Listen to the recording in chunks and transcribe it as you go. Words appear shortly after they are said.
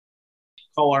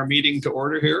Call our meeting to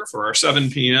order here for our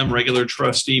 7 p.m. regular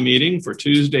trustee meeting for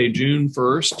Tuesday, June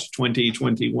 1st,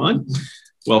 2021.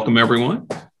 Welcome, everyone.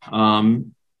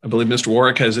 I believe Mr.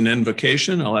 Warwick has an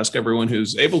invocation. I'll ask everyone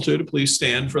who's able to please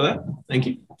stand for that. Thank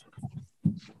you.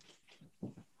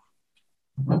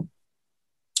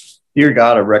 Dear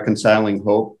God of reconciling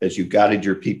hope, as you guided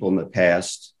your people in the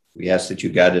past, we ask that you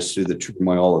guide us through the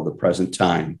turmoil of the present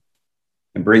time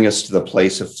and bring us to the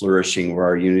place of flourishing where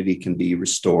our unity can be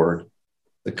restored,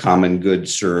 the common good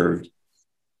served,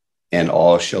 and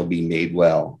all shall be made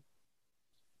well.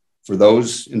 For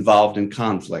those involved in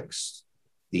conflicts,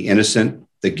 the innocent,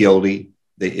 the guilty,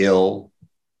 the ill,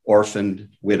 orphaned,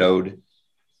 widowed,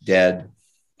 dead,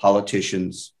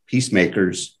 politicians,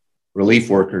 peacemakers, relief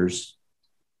workers,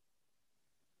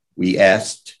 we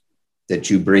asked that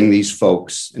you bring these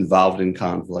folks involved in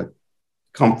conflict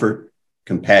comfort,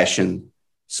 compassion,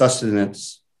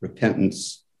 sustenance,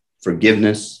 repentance,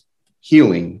 forgiveness,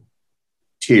 healing,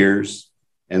 tears,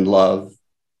 and love,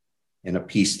 and a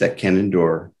peace that can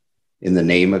endure. In the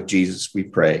name of Jesus, we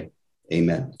pray.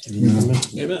 Amen. Amen.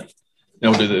 Amen.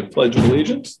 Now we'll do the Pledge of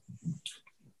Allegiance.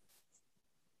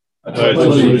 I pledge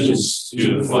allegiance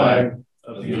to the flag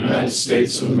of the United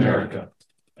States of America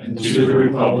and to the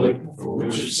republic for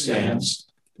which it stands,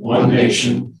 one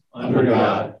nation, under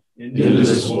God,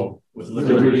 indivisible, with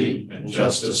liberty and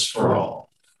justice for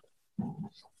all.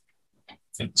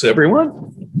 Thanks,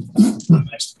 everyone.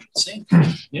 Nice to see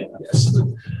you. Yes.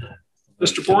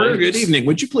 Mr. Porter, good evening.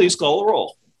 Would you please call the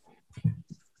roll?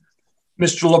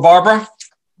 Mr. LaBarbera?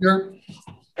 Here.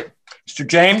 Mr.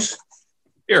 James?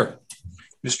 Here.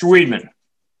 Mr. Weedman?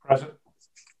 Present.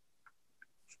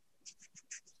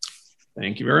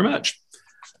 Thank you very much.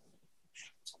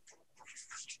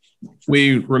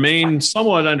 We remain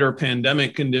somewhat under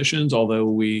pandemic conditions, although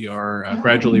we are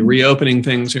gradually reopening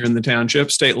things here in the township.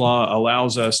 State law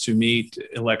allows us to meet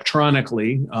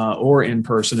electronically or in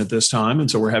person at this time.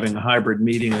 And so we're having a hybrid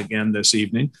meeting again this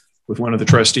evening with one of the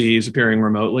trustees appearing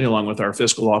remotely, along with our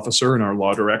fiscal officer and our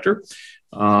law director.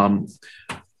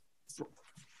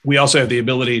 We also have the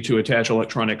ability to attach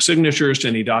electronic signatures to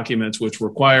any documents which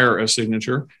require a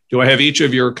signature. Do I have each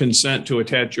of your consent to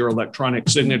attach your electronic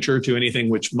signature to anything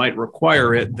which might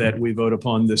require it that we vote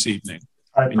upon this evening?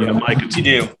 And you have my consent.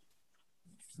 You do.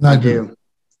 I do.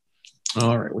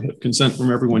 All right, we have consent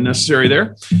from everyone necessary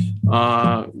there.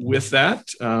 With that,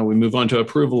 we move on to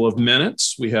approval of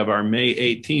minutes. We have our May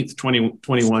 18th,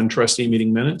 2021 trustee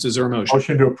meeting minutes. Is there a motion?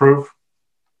 Motion to approve.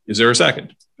 Is there a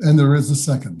second? And there is a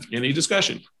second. Any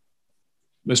discussion?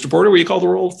 Mr. Porter, will you call the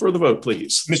roll for the vote,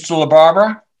 please? Mr.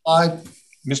 LaBarbera? Aye.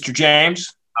 Mr.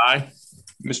 James? Aye.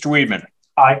 Mr. Weedman?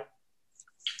 Aye.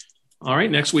 All right,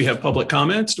 next we have public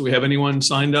comments. Do we have anyone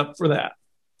signed up for that?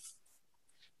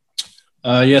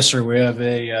 Yes, sir. We have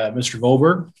a Mr.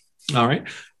 Goldberg. All right.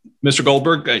 Mr.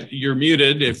 Goldberg, you're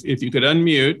muted. If you could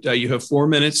unmute, you have 4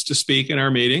 minutes to speak in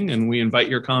our meeting, and we invite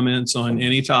your comments on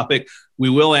any topic. We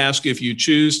will ask if you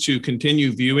choose to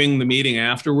continue viewing the meeting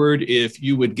afterward, if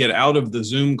you would get out of the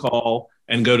Zoom call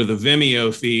and go to the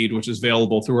Vimeo feed, which is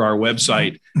available through our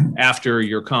website after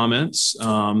your comments.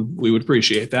 We would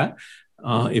appreciate that.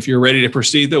 If you're ready to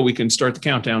proceed, though, we can start the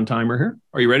countdown timer here.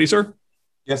 Are you ready, sir?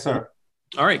 Yes, sir.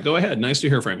 All right, go ahead. Nice to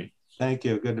hear from you. Thank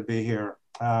you. Good to be here.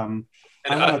 Sorry,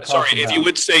 if you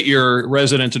would state your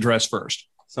residence address first.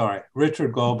 Sorry,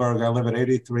 Richard Goldberg. I live at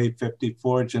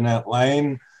 8354 Jeanette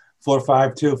Lane,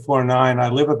 45249. I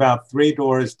live about 3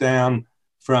 doors down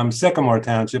from Sycamore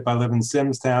Township. I live in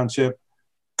Sims Township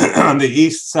on the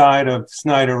east side of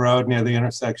Snyder Road near the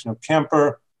intersection of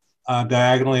Kemper.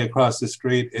 Diagonally across the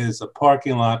street is a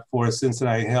parking lot for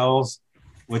Cincinnati Hills,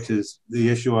 which is the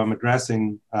issue I'm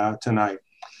addressing tonight.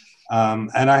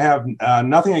 And I have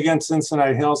nothing against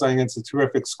Cincinnati Hills. I think it's a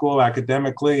terrific school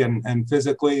academically and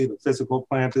physically. The physical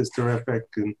plant is terrific,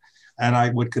 and I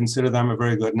would consider them a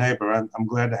very good neighbor. I'm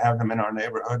glad to have them in our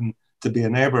neighborhood and to be a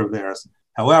neighbor of theirs.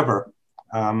 However,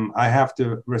 I have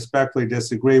to respectfully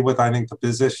disagree with, I think, the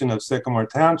position of Sycamore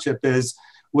Township is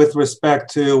with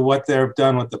respect to what they've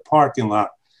done with the parking lot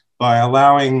by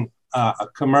allowing a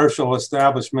commercial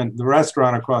establishment, the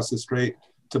restaurant across the street,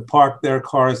 to park their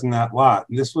cars in that lot.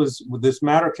 And this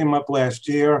matter came up last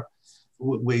year.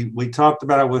 We talked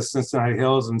about it with Cincinnati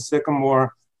Hills and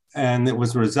Sycamore, and it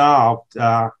was resolved.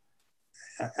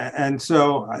 And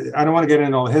so I don't want to get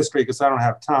into all the history because I don't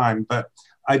have time, but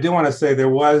I do want to say there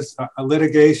was a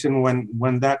litigation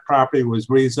when that property was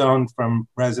rezoned from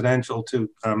residential to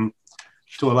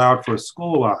allow it for a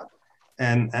school lot.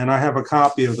 And I have a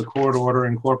copy of the court order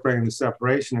incorporating the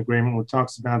separation agreement, which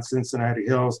talks about Cincinnati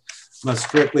Hills must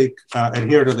strictly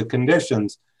adhere to the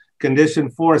conditions. Condition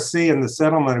 4C in the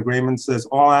settlement agreement says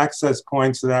all access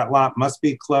points to that lot must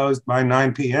be closed by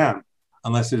 9 p.m.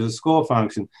 unless it's a school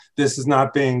function. This is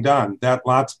not being done. That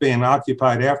lot's being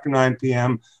occupied after 9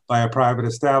 p.m. by a private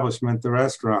establishment, the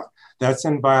restaurant. That's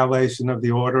in violation of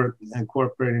the order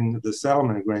incorporating the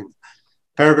settlement agreement.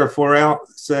 Paragraph 4L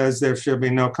says there should be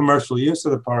no commercial use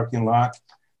of the parking lot.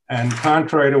 And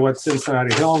contrary to what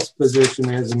Cincinnati Hills' position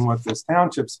is and what this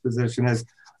township's position is,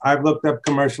 I've looked up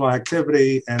commercial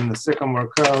activity in the Sycamore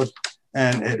Code,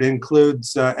 and it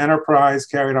includes enterprise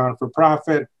carried on for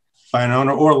profit by an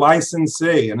owner or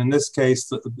licensee. And in this case,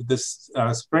 this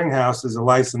Spring House is a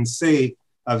licensee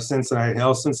of Cincinnati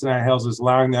Hills. Cincinnati Hills is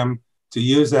allowing them to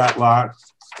use that lot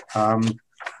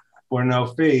for no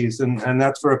fees, and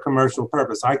that's for a commercial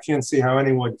purpose. I can't see how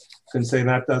anyone can say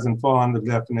that doesn't fall under the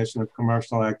definition of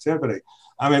commercial activity.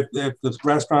 I mean, if the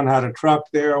restaurant had a truck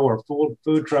there or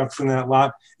food trucks in that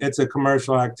lot, it's a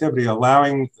commercial activity.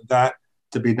 Allowing that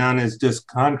to be done is just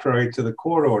contrary to the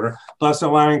court order. Plus,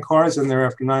 allowing cars in there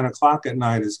after 9 o'clock at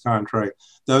night is contrary.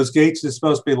 Those gates are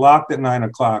supposed to be locked at 9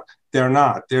 o'clock. They're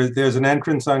not. There's an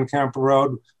entrance on Kemper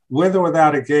Road. With or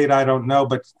without a gate, I don't know,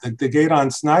 but the gate on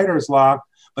Snyder's locked,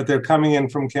 but they're coming in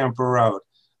from Kemper Road.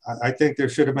 I think there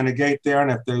should have been a gate there,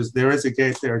 and if there is a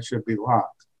gate there, it should be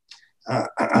locked.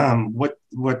 Well,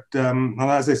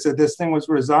 as I said, this thing was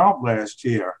resolved last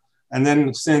year. And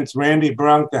then since Randy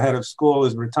Brunk, the head of school,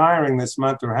 is retiring this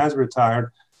month or has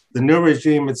retired, the new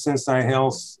regime at Cincinnati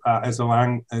Hills is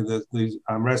allowing the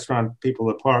restaurant people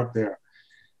to park there.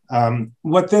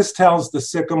 What this tells the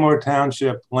Sycamore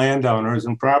Township landowners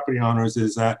and property owners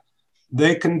is that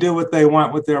they can do what they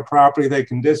want with their property. They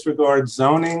can disregard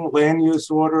zoning, land use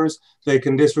orders. They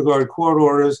can disregard court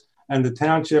orders. And the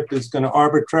township is going to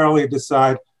arbitrarily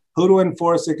decide who to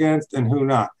enforce against and who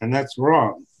not. And that's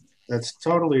wrong. That's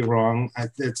totally wrong.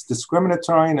 It's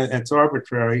discriminatory and it's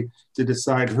arbitrary to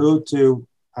decide who to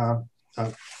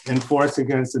enforce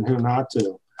against and who not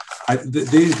to.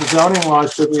 These zoning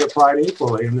laws should be applied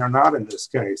equally, and they're not in this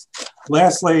case.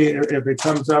 Lastly, if it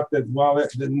comes up that, well,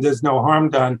 there's no harm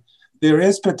done, there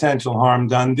is potential harm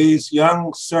done. These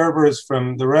young servers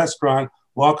from the restaurant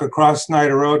walk across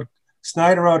Snyder Road.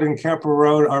 Snyder Road and Kemper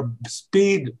Road are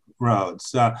speed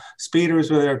roads.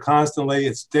 Speeders are there constantly.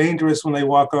 It's dangerous when they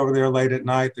walk over there late at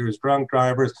night. There's drunk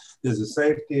drivers. There's a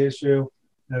safety issue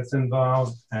that's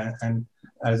involved. And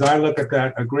as I look at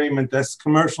that agreement, that's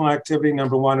commercial activity,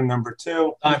 number one, and number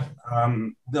two.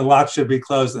 The lot should be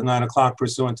closed at 9 o'clock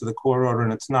pursuant to the court order,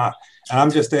 and it's not. And I'm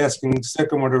just asking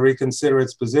Sycamore to reconsider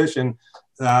its position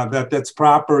that that's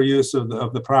proper use of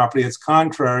the property. It's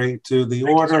contrary to the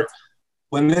order.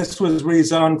 When this was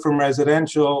rezoned from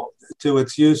residential to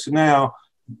its use now,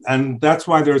 and that's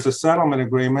why there's a settlement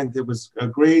agreement, it was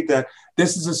agreed that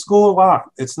this is a school lot.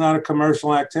 It's not a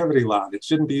commercial activity lot. It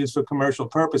shouldn't be used for commercial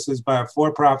purposes by a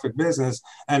for-profit business,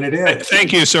 and it is.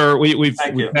 Thank you, sir. We've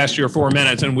passed your 4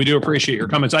 minutes, and we do appreciate your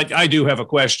comments. I do have a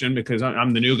question because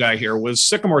I'm the new guy here. Was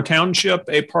Sycamore Township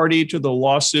a party to the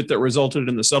lawsuit that resulted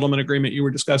in the settlement agreement you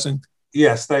were discussing?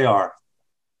 Yes, they are.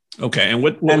 Okay, and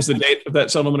what was the date of that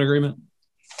settlement agreement?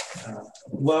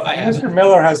 Well, Mr.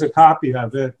 Miller has a copy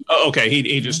of it. Oh, okay,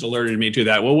 he just alerted me to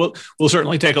that. Well, we'll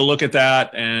certainly take a look at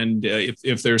that, and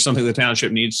if there's something the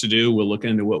township needs to do, we'll look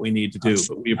into what we need to do.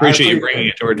 But we appreciate you bringing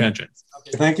it to our attention.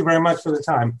 Okay, thank you very much for the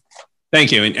time.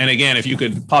 Thank you. And again, if you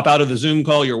could pop out of the Zoom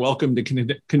call, you're welcome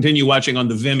to continue watching on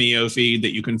the Vimeo feed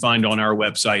that you can find on our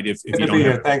website. If you don't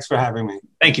have it. Thanks for having me.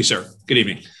 Thank you, sir. Good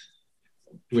evening.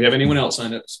 Do we have anyone else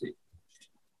signed up to speak?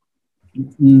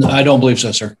 I don't believe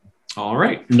so, sir. All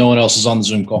right. No one else is on the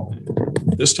Zoom call.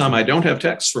 This time I don't have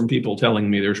texts from people telling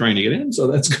me they're trying to get in, so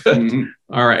that's good. Mm-hmm.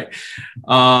 All right.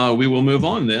 We will move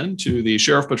on then to the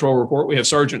Sheriff Patrol report. We have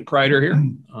Sergeant Kreider here.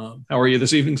 How are you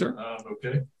this evening, sir?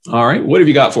 Okay. All right. What have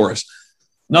you got for us?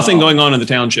 Nothing going on in the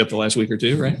township the last week or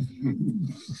two, right?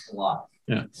 A lot.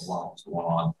 Yeah. A lot was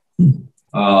going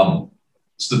on.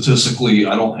 Statistically,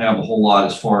 I don't have a whole lot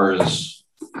as far as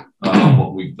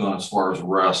what we've done as far as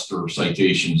arrests or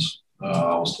citations.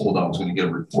 I was told I was going to get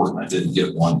a report and I didn't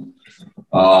get one.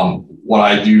 What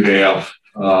I do have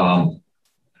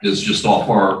is just off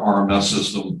our RMS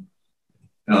system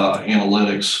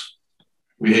analytics.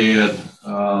 We had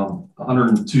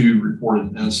 102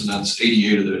 reported incidents,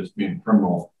 88 of those being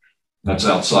criminal. That's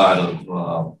outside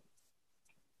of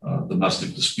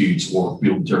domestic disputes or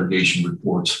field interrogation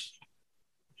reports.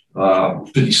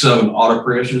 57 auto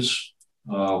crashes,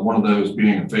 one of those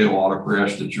being a fatal auto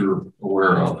crash that you're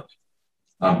aware of.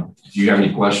 Do you have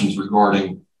any questions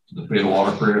regarding the fatal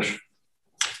auto crash?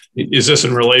 Is this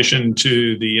in relation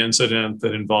to the incident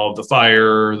that involved the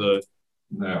fire?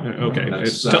 No. Okay.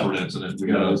 That's a separate incident. We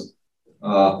had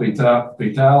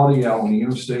Fatality out on the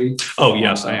interstate. Oh,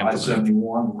 yes, I am.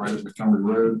 I-71, right at Montgomery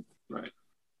Road. Right.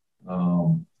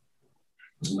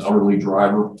 Was an elderly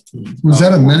driver. Was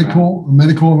that a medical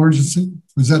emergency?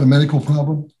 Was that a medical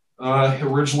problem?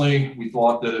 Originally, we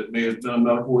thought that it may have been a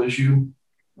medical issue,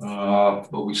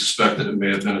 but we suspect that it may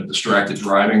have been a distracted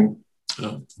driving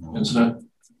incident.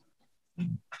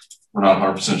 We're not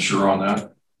 100% sure on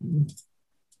that.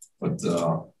 But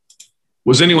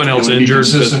was anyone else injured?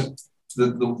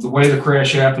 The way the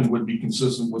crash happened would be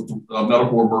consistent with a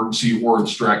medical emergency or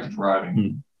distracted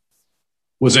driving.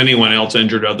 Was anyone else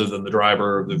injured other than the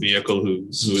driver of the vehicle who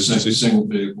was deceased? Single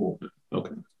vehicle.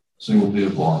 Okay. Single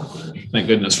vehicle on the crash. Thank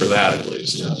goodness for that, at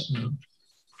least. Yes.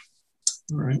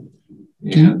 All right.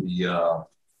 And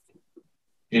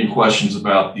any questions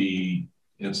about the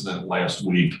incident last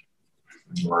week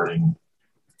regarding?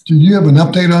 Do you have an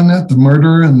update on that? The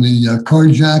murder and the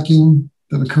carjacking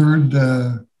that occurred,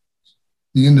 the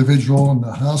individual and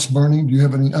the house burning. Do you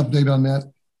have any update on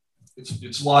that?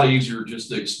 It's a lot easier just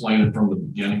to explain it from the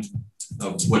beginning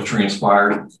of what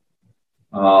transpired. It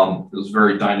was a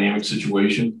very dynamic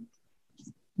situation.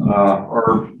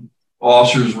 Our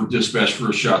officers were dispatched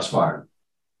for shots fired.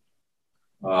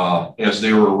 As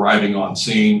they were arriving on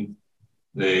scene,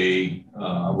 they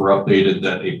were updated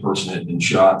that a person had been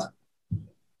shot.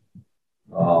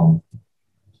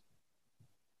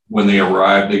 When they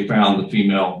arrived, they found the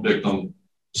female victim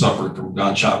suffered from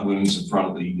gunshot wounds in front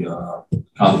of the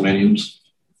condominiums.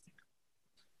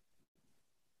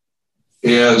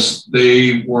 As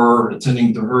they were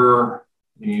attending to her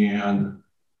and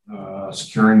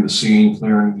securing the scene,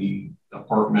 clearing the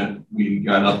apartment, we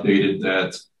got updated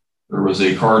that there was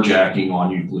a carjacking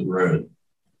on Euclid Road.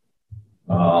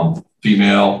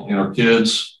 Female and her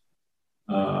kids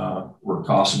were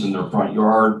accosted in their front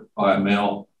yard by a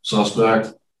male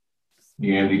suspect.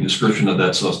 And the description of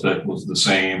that suspect was the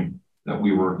same that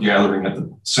we were gathering at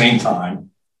the same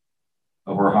time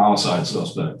of our homicide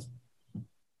suspect.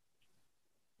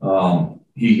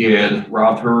 He had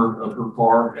robbed her of her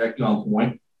car at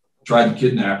gunpoint, tried to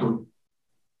kidnap her.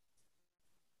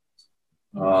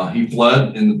 He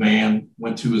fled in the van,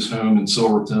 went to his home in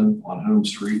Silverton on Home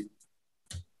Street.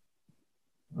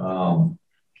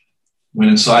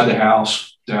 Went inside the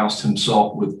house, doused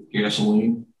himself with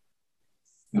gasoline,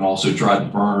 and also tried to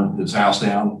burn his house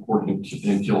down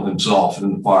and kill himself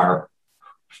in the fire.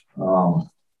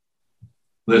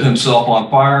 Lit himself on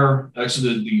fire,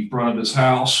 exited the front of his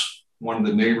house. One of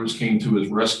the neighbors came to his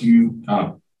rescue,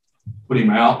 put him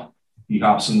out. He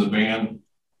hops in the van,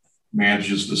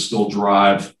 manages to still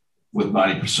drive with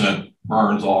 90%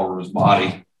 burns all over his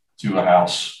body to a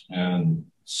house in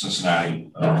Cincinnati,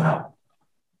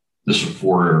 District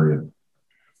 4 area.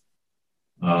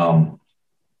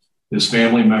 His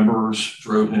family members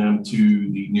drove him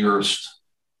to the nearest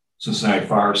Cincinnati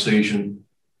fire station.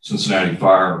 Cincinnati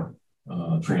Fire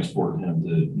transported him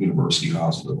to University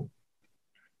Hospital.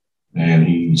 And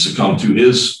he succumbed to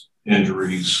his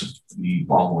injuries the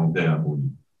following day, I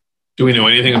believe. Do we know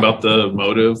anything about the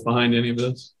motive behind any of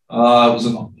this? It was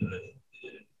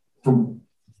from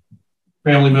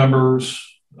family members.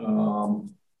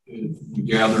 We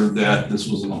gathered that this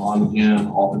was an on again,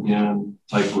 off again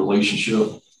type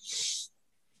relationship.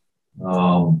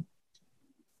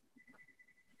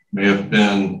 May have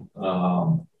been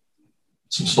some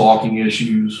stalking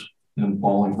issues and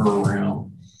following her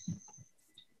around.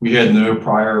 We had no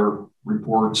prior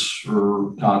reports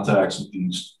or contacts with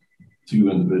these two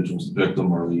individuals, the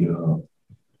victim or the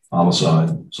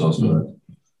homicide suspect.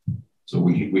 So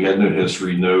we had no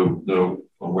history, no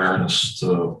awareness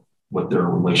to what their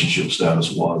relationship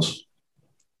status was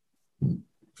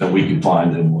that we could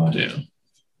find anyway. Yeah.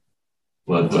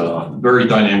 But very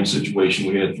dynamic situation.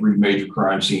 We had 3 major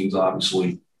crime scenes,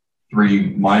 obviously,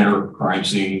 3 minor crime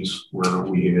scenes where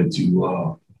we had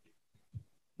to,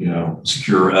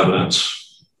 secure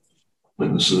evidence,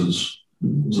 witnesses. It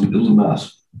was a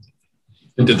mess.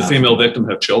 And did the female victim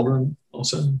have children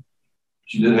also?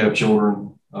 She did have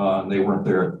children. They weren't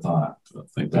there at the time. I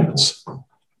think that's...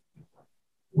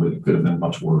 It could have been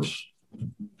much worse.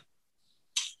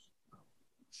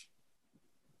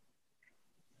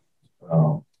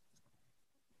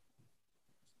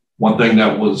 One thing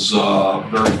that was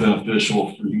very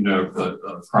beneficial for,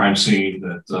 a crime scene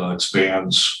that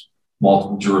expands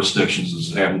multiple jurisdictions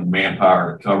is having the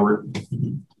manpower to cover it.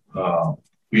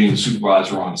 Being the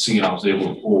supervisor on scene, I was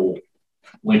able to pull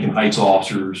Lincoln Heights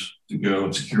officers to go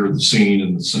and secure the scene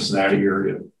in the Cincinnati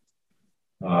area.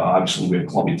 Obviously, we had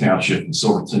Columbia Township and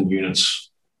Silverton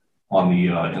units on the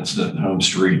incident in Home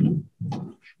Street. And,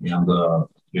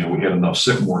 we had enough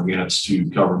Sycamore units to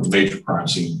cover the major crime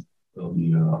scene of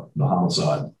the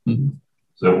homicide.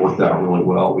 So it worked out really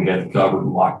well. We had it covered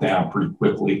and locked down pretty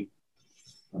quickly.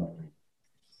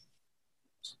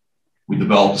 We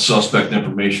developed the suspect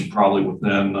information probably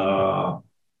within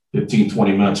 15,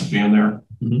 20 minutes of being there.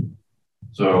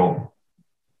 So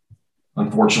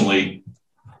unfortunately,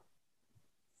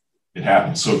 it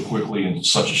happened so quickly in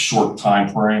such a short time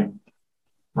frame,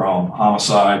 from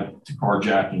homicide to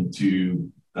carjacking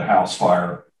to the house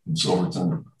fire in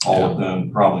Silverton, all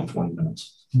within probably 20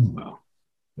 minutes. Wow.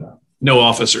 Yeah. No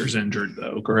officers injured,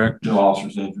 though, correct? No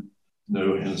officers injured.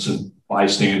 No innocent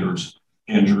bystanders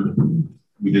injured.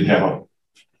 We did have a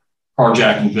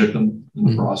carjacking victim in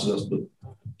the process, but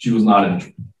she was not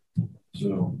injured.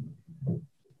 So,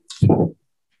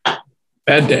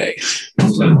 bad day.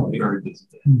 Very busy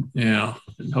day. Yeah,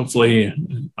 and hopefully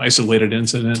an isolated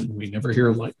incident. We never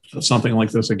hear like something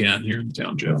like this again here in the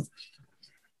township.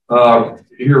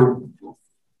 Here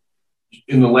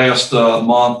in the last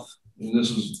month, and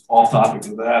this is off topic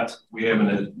of that, we've had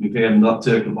an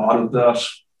uptick of auto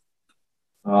thefts.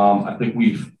 I think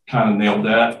we've kind of nailed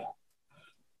that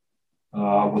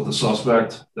with the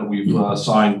suspect that we've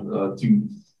signed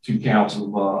two counts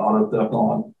of auto theft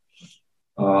on.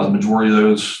 The majority of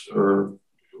those, or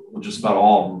just about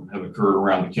all of them, have occurred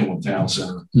around the Sycamore Town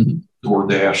Center.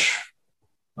 DoorDash,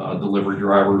 delivery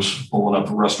drivers pulling up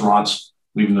to restaurants,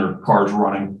 leaving their cars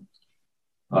running.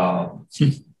 What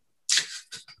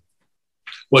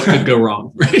could go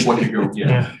wrong? What could go,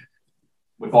 yeah.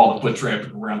 With all the foot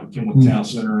traffic around the Sycamore Town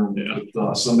Center,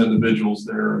 with some individuals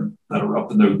there that are up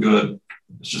to no good,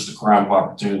 it's just a crime of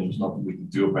opportunity. There's nothing we can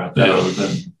do about that other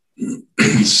than if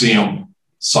we see them,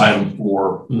 cite them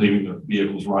for leaving their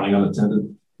vehicles running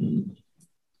unattended.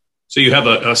 So you have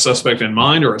a suspect in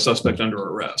mind or a suspect under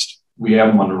arrest? We have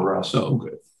them under arrest. Oh,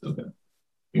 good. Okay.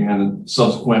 And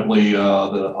subsequently, the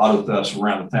auto thefts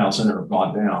around the town center have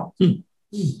gone down.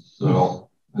 So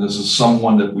this is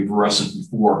someone that we've arrested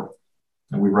before,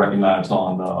 and we recognized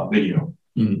on video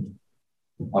on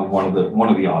one of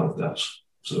the auto thefts.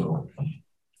 So,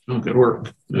 good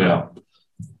work. Yeah.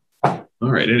 All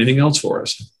right. Anything else for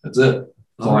us? That's it.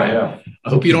 That's all I have. I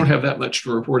hope you don't have that much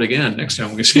to report again next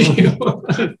time we see you.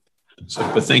 But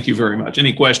thank you very much.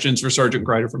 Any questions for Sergeant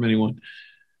Kreider from anyone?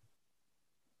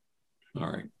 All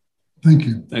right. Thank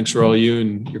you. Thanks for all you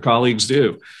and your colleagues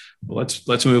do. Well,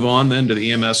 let's move on then to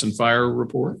the EMS and fire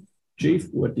report. Chief,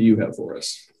 what do you have for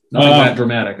us? Nothing that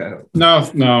dramatic, I hope. No.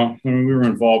 I mean, we were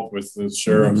involved with the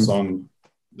sheriffs on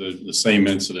the same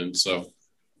incident, so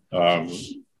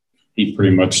he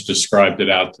pretty much described it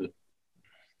out to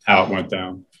how it went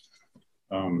down.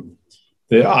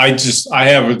 I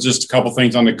have just a couple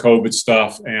things on the COVID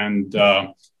stuff, and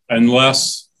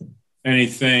unless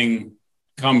anything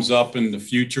comes up in the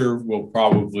future, we'll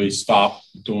probably stop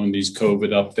doing these COVID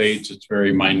updates. It's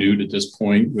very minute at this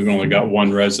point. We've only got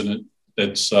one resident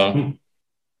that's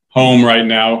home right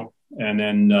now, and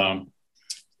then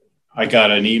I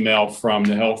got an email from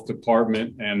the health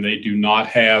department, and they do not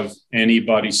have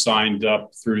anybody signed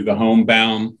up through the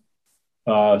homebound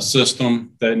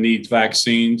system that needs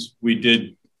vaccines. We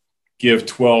did give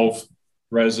 12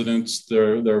 residents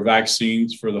their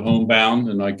vaccines for the homebound,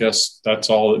 and I guess that's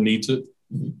all that needs it.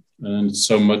 And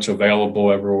so much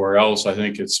available everywhere else. I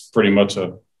think it's pretty much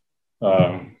a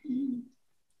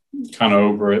kind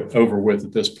of over with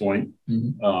at this point.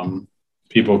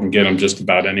 People can get them just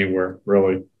about anywhere,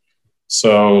 really.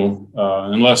 So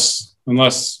unless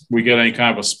we get any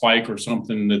kind of a spike or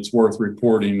something that's worth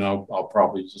reporting, I'll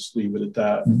probably just leave it at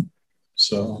that.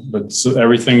 So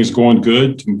everything is going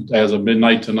good. As of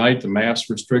midnight tonight, the mask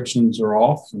restrictions are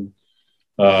off, and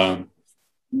I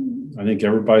think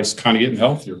everybody's kind of getting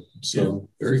healthier. So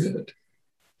very good.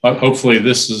 Hopefully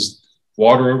this is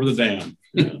water over the dam.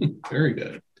 Yeah, very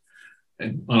good.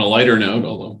 And on a lighter note,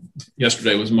 although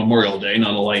yesterday was Memorial Day,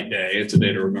 not a light day, it's a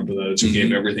day to remember those who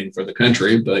gave everything for the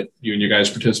country, but you and your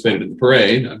guys participated in the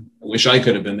parade. I wish I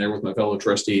could have been there with my fellow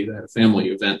trustee. They had a family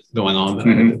event going on that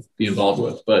I had to be involved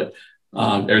with, but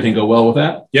everything go well with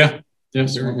that? Yeah.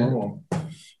 Yes, very good.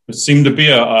 It seemed to be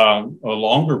a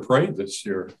longer parade this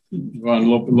year. A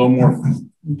little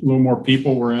more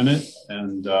people were in it,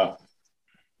 and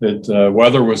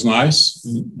weather was nice.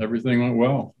 Everything went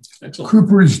well. Excellent.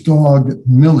 Cooper's dog,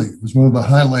 Millie, was one of the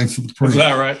highlights of the parade. Is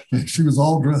that right? She was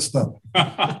all dressed up.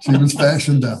 She was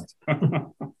fashioned out.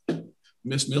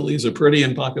 Miss Millie is a pretty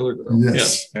and popular girl.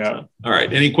 Yes. Yeah. All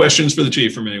right. Any questions for the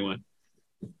chief from anyone?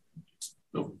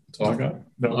 No. That's all I got.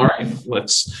 No. All right.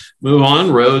 Let's move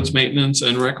on. Roads, maintenance,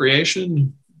 and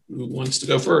recreation. Who wants to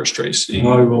go first? Tracy?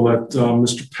 I will let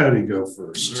Mr. Petty go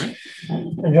first. All right.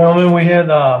 Hey, gentlemen, we had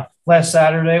last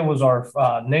Saturday was our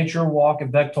nature walk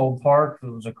at Bechtold Park. It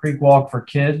was a creek walk for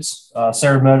kids.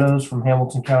 Sarah Meadows from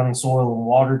Hamilton County Soil and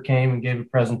Water came and gave a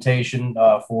presentation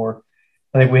for,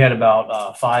 I think we had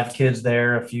about 5 kids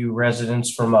there, a few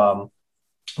residents from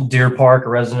Deer Park, a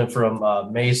resident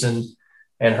from Mason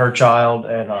and her child.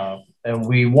 And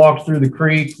we walked through the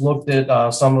creek, looked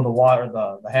at some of the water,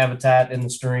 the habitat in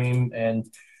the stream,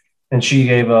 and she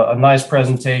gave a nice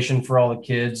presentation for all the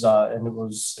kids, and it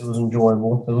was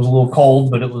enjoyable. It was a little cold,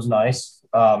 but it was nice.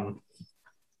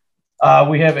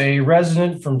 We have a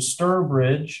resident from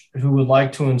Sturbridge who would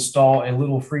like to install a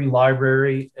little free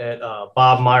library at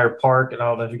Bob Meyer Park. And I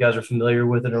don't know if you guys are familiar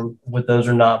with it or with those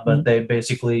or not, but they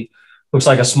basically looks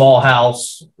like a small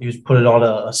house. You just put it on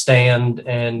a stand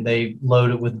and they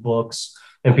load it with books,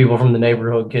 and people from the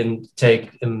neighborhood can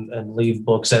take and leave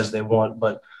books as they want.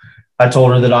 But I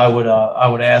told her that I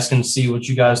would ask and see what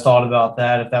you guys thought about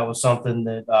that, if that was something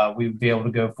that we would be able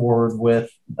to go forward with.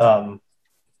 Most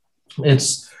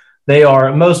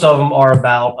of them are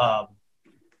about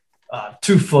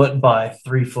 2 foot by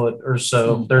 3 foot or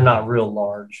so. They're not real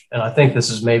large. And I think this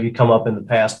has maybe come up in the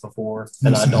past before.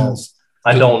 And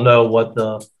I don't know what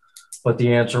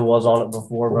the answer was on it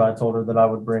before, but I told her that I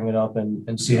would bring it up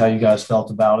and see how you guys felt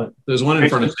about it. There's one in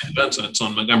front of St. Vincent's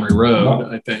on Montgomery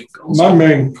Road, I think. Also. My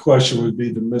main question would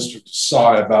be to Mr.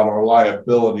 Desai about our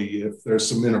liability if there's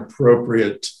some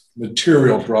inappropriate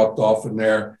material dropped off in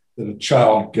there that a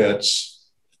child gets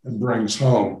and brings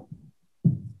home. I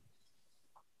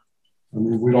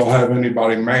mean, we don't have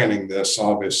anybody manning this,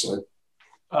 obviously.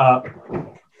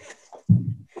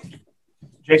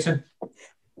 Jason?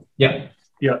 Yeah.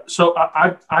 Yeah. So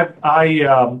I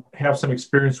have some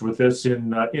experience with this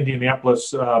in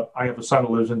Indianapolis. I have a son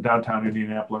who lives in downtown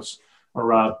Indianapolis,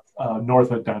 or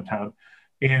north of downtown.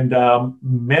 And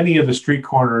many of the street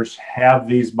corners have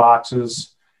these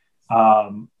boxes.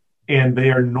 And they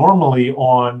are normally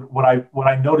on what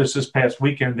I noticed this past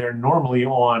weekend. They're normally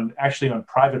actually on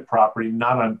private property,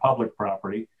 not on public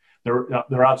property.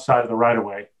 They're outside of the right of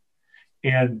way,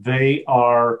 and they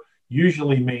are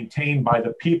usually maintained by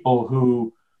the people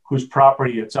whose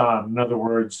property it's on. In other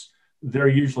words, they're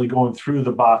usually going through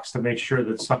the box to make sure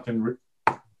that something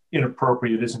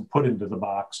inappropriate isn't put into the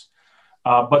box.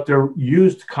 But they're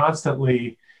used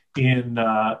constantly in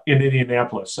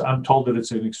Indianapolis. I'm told that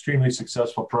it's an extremely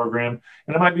successful program,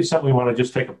 and it might be something we want to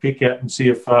just take a peek at and see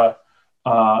if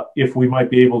we might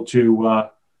be able to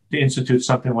institute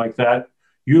something like that.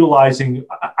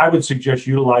 I would suggest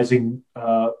utilizing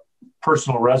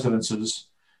personal residences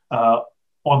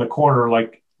on the corner.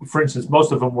 Like, for instance,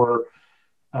 most of them were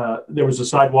there was a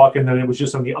sidewalk, and then it was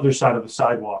just on the other side of the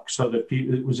sidewalk, so that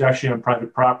it was actually on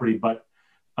private property, but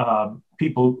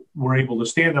people were able to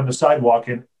stand on the sidewalk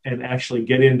and actually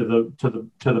get into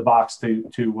the box to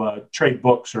trade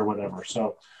books or whatever.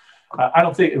 So I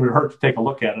don't think it would hurt to take a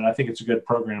look at it. I think it's a good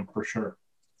program for sure.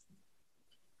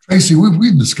 Tracy,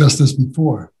 we've discussed this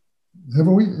before,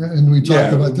 haven't we? And we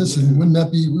talked about this, and wouldn't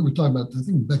that be, we were talking about, I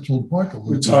think, Bechtold Park.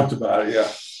 We talked about it, yeah.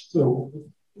 So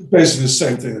basically the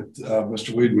same thing that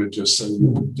Mr. Weidman just said. We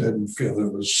didn't feel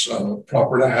it was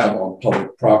proper to have on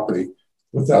public property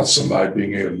without somebody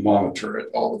being able to monitor it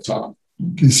all the time.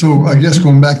 Okay, so I guess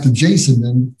going back to Jason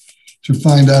then, to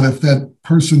find out if that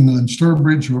person in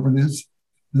Sturbridge, whoever it is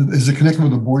it connected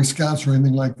with the Boy Scouts or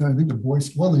anything like that? I think the one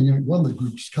of the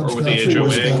groups, Cub or with Scouts, the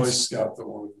HOA. Boy Scout, the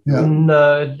one. Yeah.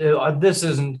 No, this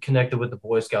isn't connected with the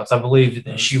Boy Scouts. I believe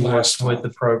that she works with the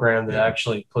program that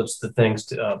actually puts the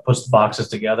boxes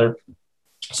together.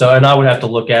 So, and I would have to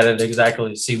look at it exactly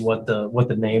to see what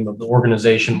the name of the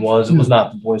organization was. It was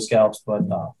not the Boy Scouts, but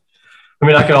I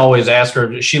mean, I could always ask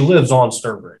her. She lives on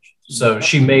Sturbridge, so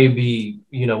she may be,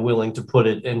 willing to put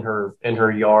it in her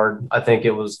yard. I think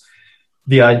it was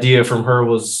the idea from her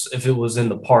was if it was in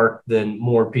the park, then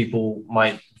more people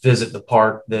might visit the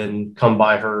park than come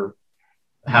by her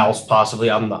house. Possibly,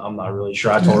 I'm not really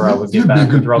sure. I told her I would get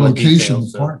back with all the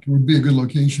details. Park it would be a good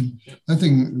location. I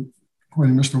think,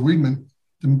 according to Mr. Weidman,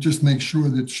 to just make sure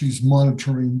that she's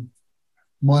monitoring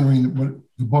what the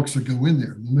books that go in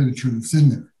there, the literature that's in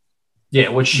there. Yeah,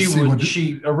 which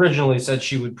she originally said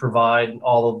she would provide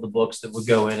all of the books that would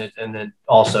go in it and then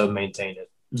also maintain it.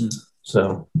 Mm-hmm.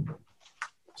 So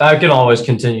I can always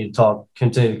continue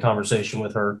the conversation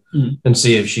with her and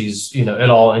see if she's, at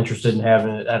all interested in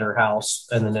having it at her house.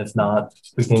 And then if not,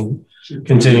 we can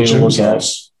continue to look at it.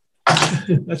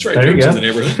 That's right. There you go. In the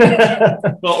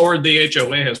neighborhood. Well, or the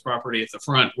HOA has property at the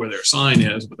front where their sign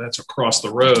is, but that's across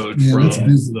the road from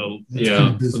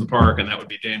the park, and that would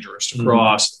be dangerous to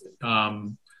cross.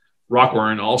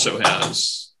 Rockwarren also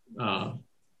has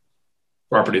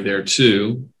property there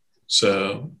too.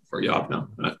 So, or Yavna,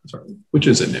 sorry, which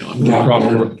is it now?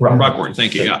 Rockwarren,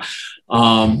 thank you. Yeah.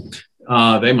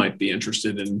 They might be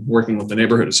interested in working with the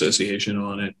neighborhood association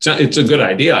on it. It's a good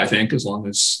idea, I think, as long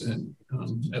as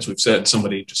we've said,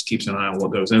 somebody just keeps an eye on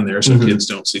what goes in there so kids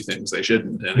don't see things they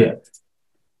shouldn't.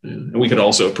 And we could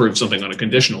also approve something on a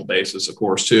conditional basis, of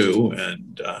course, too,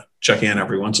 and check in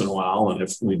every once in a while. And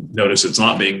if we notice it's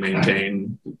not being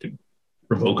maintained, we could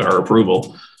revoke our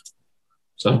approval.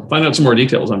 So find out some more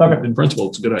details. In principle,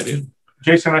 it's a good idea.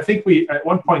 Jason, I think at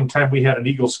one point in time we had an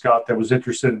Eagle Scout that was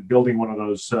interested in building one of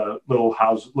those little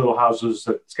houses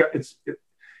that it's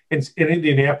in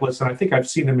Indianapolis, and I think I've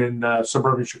seen them in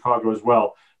suburban Chicago as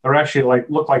well. They're actually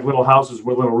look like little houses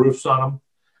with little roofs on them,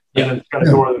 and then it's got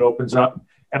a door that opens up.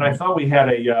 And I thought we had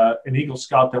an Eagle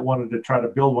Scout that wanted to try to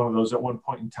build one of those at one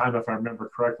point in time, if I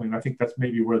remember correctly. And I think that's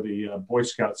maybe where the Boy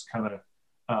Scouts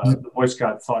the Boy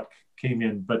Scout thought came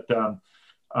in. But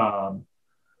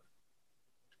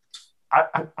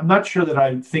I'm not sure that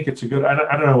I think it's a good.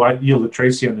 I don't know. I yield to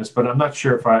Tracy on this, but I'm not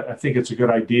sure if I think it's a good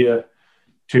idea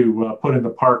to put in the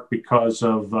park because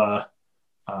of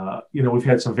we've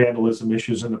had some vandalism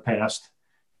issues in the past,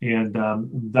 and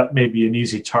that may be an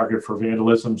easy target for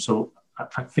vandalism. So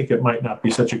I think it might not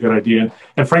be such a good idea.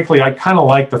 And frankly, I kind of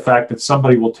like the fact that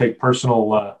somebody will take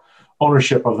personal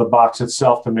ownership of the box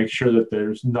itself to make sure that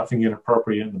there's nothing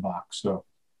inappropriate in the box. So.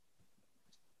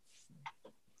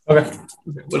 Okay.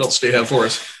 What else do you have for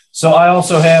us? So I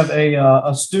also have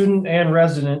a student and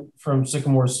resident from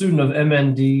Sycamore, student of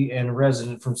MND and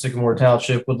resident from Sycamore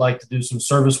Township would like to do some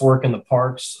service work in the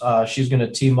parks. She's going to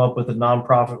team up with a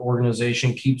nonprofit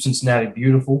organization, Keep Cincinnati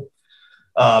Beautiful.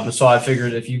 So I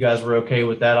figured if you guys were okay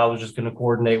with that, I was just going to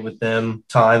coordinate with them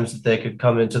times that they could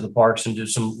come into the parks and do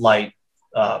some light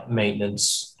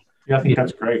maintenance. Yeah, I think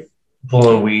that's great.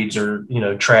 Pulling weeds or,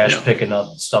 trash picking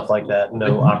up, stuff like that.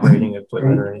 No operating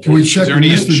equipment or anything. Can we check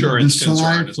any insurance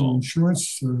concern as well?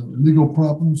 Insurance, legal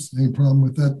problems? Any problem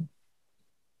with that?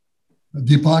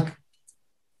 Deepak?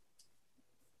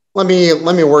 Let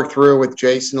me work through with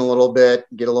Jason a little bit,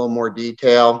 get a little more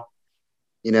detail.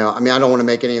 I don't want to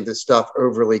make any of this stuff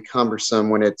overly cumbersome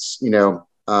when it's,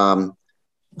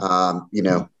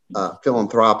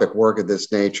 philanthropic work of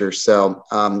this nature. So,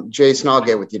 Jason, I'll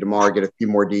get with you tomorrow, get a few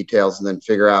more details, and then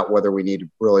figure out whether we need to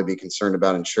really be concerned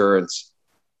about insurance.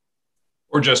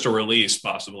 Or just a release,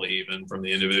 possibly even from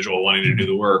the individual wanting to do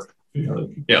the work.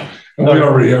 Yeah. And we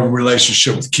already have a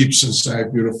relationship with Keep Cincinnati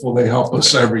Beautiful. They help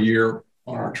us every year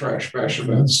on our trash bash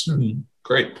events.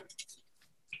 Great.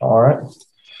 All right.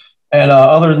 And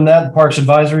other than that, the Parks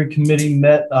Advisory Committee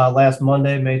met last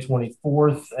Monday, May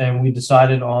 24th, and we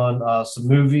decided on some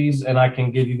movies, and I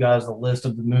can give you guys a list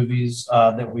of the movies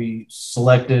that we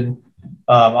selected.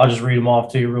 I'll just read them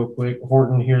off to you real quick.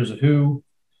 Horton Hears a Who,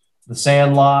 The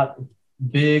Sandlot,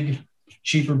 Big,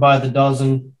 Cheaper by the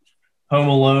Dozen, Home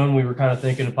Alone. We were kind of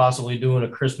thinking of possibly doing a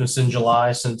Christmas in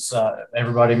July since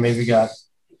everybody maybe got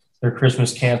their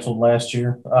Christmas canceled last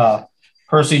year.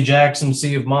 Percy Jackson,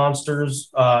 Sea of Monsters,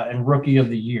 and Rookie of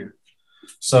the Year.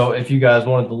 So if you guys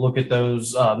wanted to look at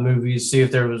those movies, see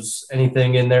if there was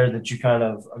anything in there that you kind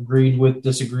of agreed with,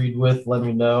 disagreed with, let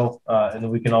me know, and then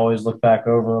we can always look back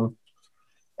over them.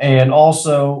 And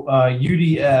also,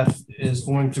 UDF is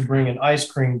going to bring an ice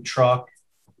cream truck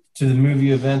to the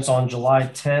movie events on July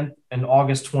 10th and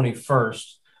August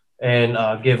 21st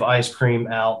and give ice cream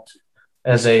out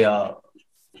as a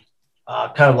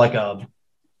kind of like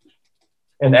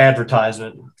an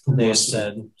advertisement, they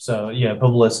said. So, yeah,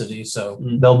 publicity. So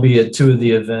they'll be at two of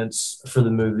the events for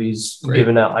the movies,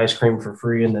 giving out ice cream for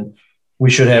free. And then we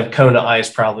should have Kona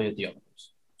Ice probably at the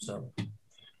others. So,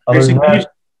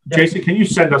 Jason, can you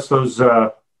send us those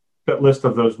that list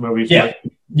of those movies? Yeah,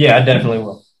 yeah, I definitely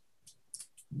will.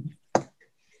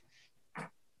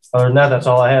 Other than that, that's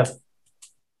all I have.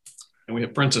 And we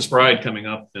have Princess Bride coming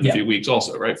up in a few weeks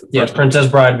also, right? For the Princess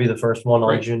Bride will be the first one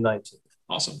on June 19th.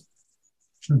 Awesome.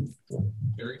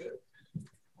 Very good.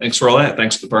 Thanks for all that.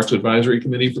 Thanks to the Parks Advisory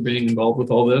Committee for being involved with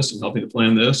all this and helping to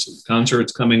plan this. The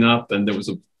concert's coming up, and there was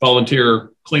a volunteer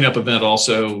cleanup event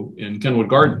also in Kenwood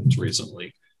Gardens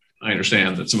recently. I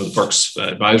understand that some of the Parks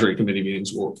Advisory Committee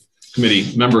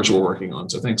committee members were working on,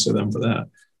 so thanks to them for that.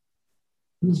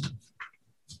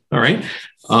 All right.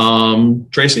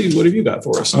 Tracy, what have you got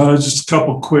for us? Just a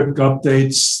couple quick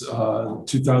updates.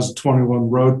 2021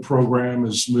 road program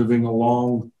is moving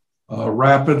along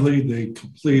rapidly. They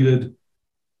completed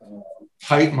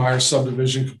Heitmeyer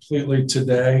subdivision completely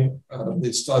today.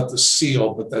 They still have to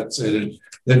seal, but that's it.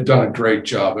 They've done a great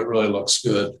job. It really looks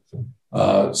good.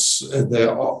 The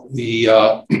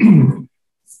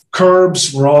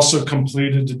Curbs were also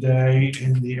completed today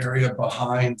in the area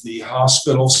behind the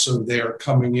hospital, so they are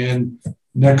coming in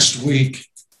next week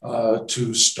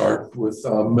to start with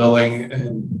milling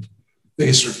and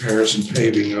base repairs and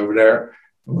paving over there.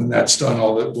 And when that's done,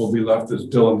 all that will be left is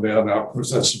Dillonvale. Now, of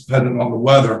course, that's dependent on the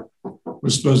weather. We're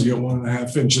supposed to get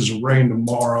 1.5 inches of rain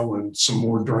tomorrow and some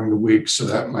more during the week, so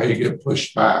that may get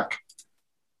pushed back.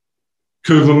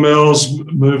 Kugler Mill's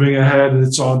moving ahead.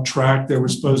 It's on track. They were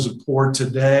supposed to pour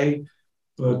today,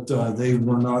 but they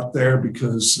were not there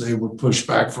because they were pushed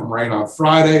back from rain on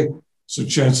Friday. So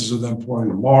chances of them pouring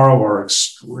tomorrow are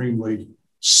extremely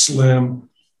slim.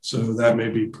 So that may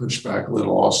be pushed back a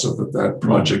little also, but that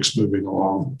project's moving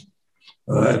along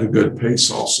at a good pace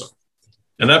also.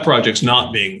 And that project's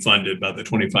not being funded by the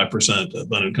 25%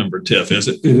 of unencumbered TIF, is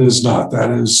it? It is not. That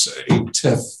is a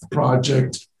TIF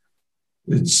project.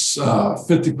 It's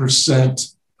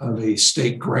 50% of a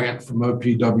state grant from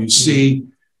OPWC,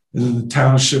 and then the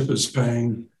township is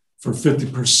paying for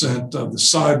 50% of the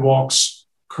sidewalks,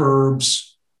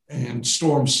 curbs, and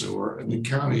storm sewer, and the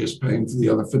county is paying for the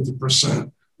other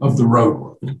 50% of the road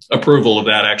work. Approval of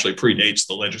that actually predates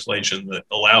the legislation that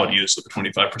allowed use of the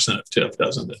 25% of TIF,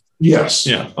 doesn't it? Yes.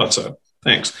 Yeah, thought so.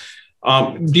 Thanks.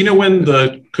 Do you know when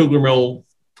the Kugler Mill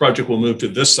project will move to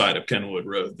this side of Kenwood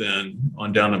Road then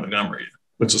on down to Montgomery?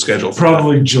 What's the schedule for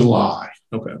Probably that? July.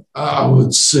 Okay. I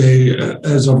would say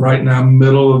as of right now,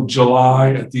 middle of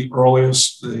July at the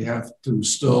earliest. They have to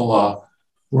still,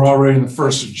 we're already in the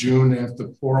 1st of June. They have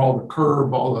to pour all the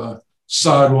curb, all the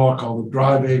sidewalk, all the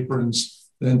drive aprons,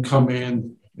 then come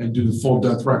in and do the full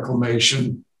depth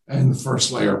reclamation and the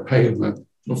first layer of pavement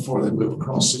before they move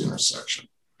across the intersection.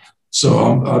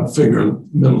 So I'd figure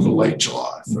middle to late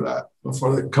July for that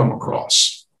before they come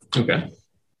across. Okay.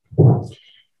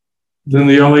 Then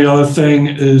the only other thing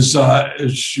is,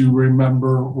 as you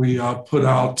remember, we put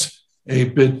out a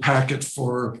bid packet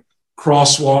for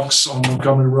crosswalks on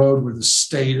Montgomery Road where the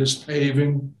state is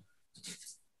paving.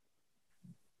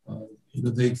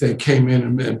 They came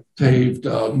in and paved,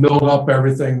 milled up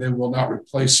everything. They will not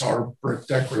replace our brick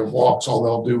decorative walks. All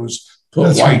they'll do is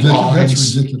put white lines.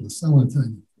 That's ridiculous. I want to tell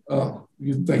you.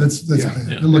 You'd think that's yeah, bad.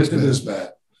 Yeah. It looks it bad. is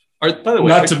bad. Right, by the way,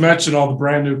 not to mention all the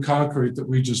brand new concrete that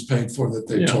we just paid for that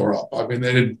they tore up. I mean,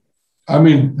 they didn't. I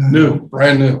mean, new,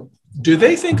 brand new. Do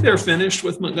they think they're finished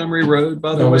with Montgomery Road,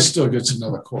 by the way? No, it still gets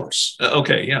another course.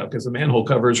 Okay, yeah, because the manhole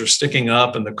covers are sticking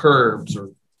up and the curbs are,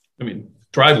 I mean,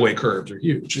 driveway curbs are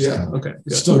huge. Yeah. So, okay.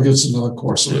 It still gets another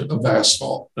course of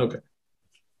asphalt. Okay.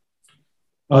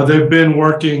 They've been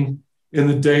working in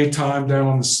the daytime down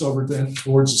on the Silverton,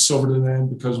 towards the Silverton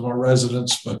end because of our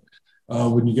residents, but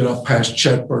when you get up past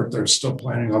Chetbert, they're still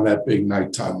planning on that big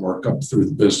nighttime work up through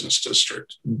the business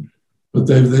district. But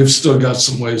they've still got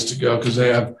some ways to go because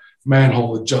they have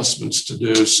manhole adjustments to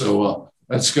do. So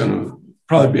that's going to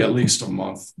probably be at least a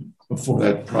month before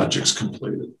that project's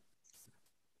completed.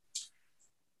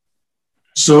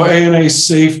 So A&A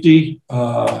Safety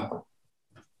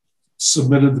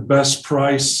submitted the best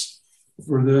price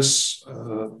for this,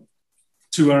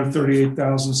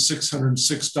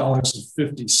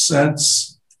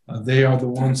 $238,606.50. They are the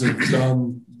ones that have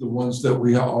done the ones that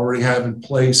we already have in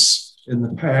place in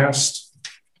the past.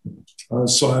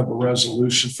 So I have a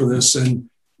resolution for this. And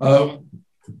I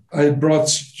had brought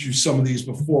you some of these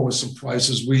before with some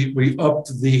prices. We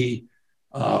upped the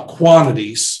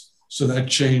quantities. So that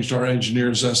changed our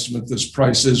engineer's estimate. This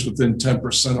price is within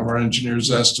 10% of our engineer's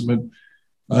estimate.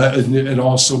 And it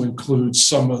also includes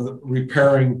some of the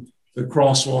repairing the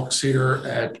crosswalks here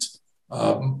at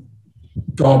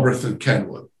Galbraith and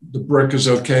Kenwood. The brick is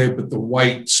okay, but the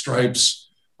white stripes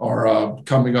are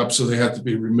coming up, so they have to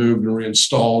be removed and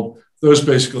reinstalled. Those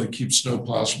basically keep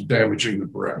snowplows from damaging the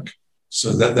brick.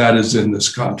 So that is in this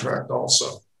contract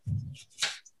also.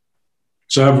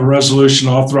 So I have a resolution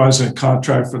authorizing a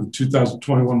contract for the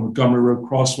 2021 Montgomery Road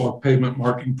Crosswalk Pavement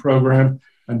Marking Program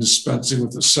and dispensing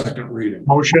with the second reading.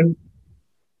 Motion.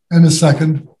 And a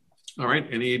second. All right.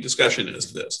 Any discussion as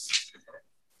to this?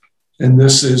 And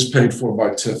this is paid for by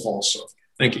TIF also.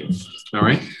 Thank you. All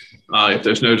right. If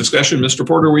there's no discussion, Mr.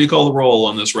 Porter, will you call the roll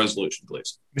on this resolution,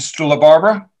 please? Mr.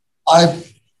 LaBarbera? Aye.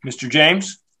 Mr.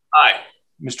 James? Aye.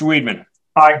 Mr. Weedman?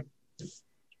 Aye.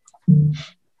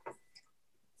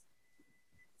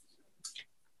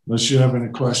 Unless you have any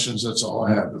questions, that's all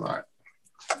I have tonight.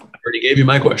 I already gave you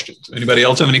my questions. Anybody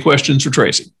else have any questions for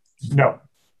Tracy? No.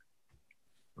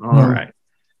 All right.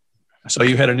 I saw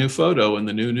you had a new photo in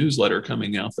the new newsletter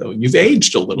coming out, though. You've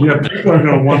aged a little bit. People are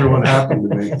going to wonder what happened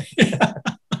to me.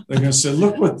 They're going to say,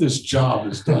 look what this job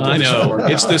has done. I know.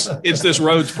 It's this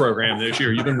roads program this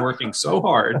year. You've been working so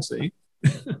hard, see?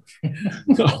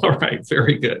 All right.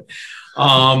 Very good.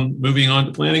 Moving on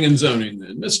to planning and zoning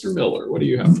then. Mr. Miller, what do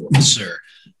you have for us? Sir.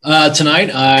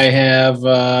 Tonight I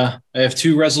have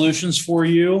two resolutions for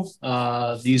you.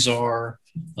 These are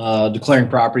declaring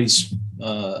properties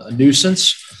a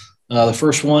nuisance. The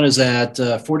first one is at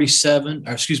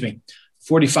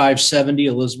 4570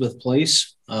 Elizabeth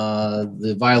Place.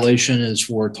 The violation is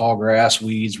for tall grass,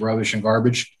 weeds, rubbish, and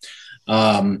garbage.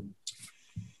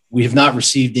 We have not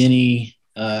received any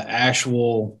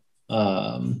actual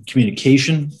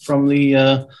communication from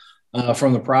the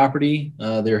property.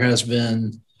 There has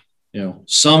been,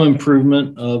 some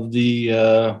improvement of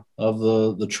the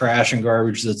trash and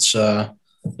garbage that's on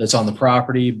the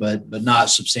property, but not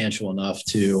substantial enough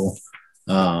to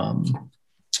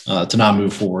not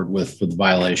move forward with the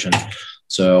violation.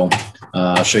 So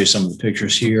I'll show you some of the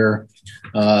pictures here.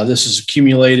 This is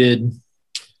accumulated.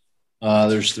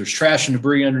 There's trash and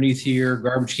debris underneath here,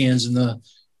 garbage cans in the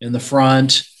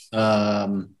front.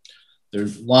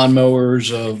 There's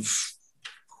lawnmowers of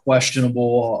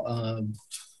questionable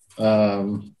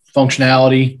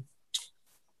functionality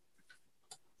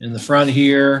in the front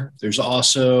here. There's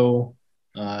also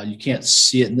you can't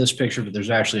see it in this picture, but there's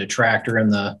actually a tractor in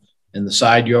the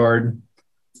side yard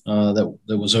that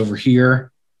was over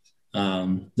here.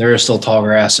 There is still tall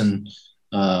grass and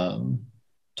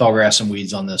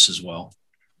weeds on this as well.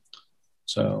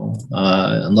 So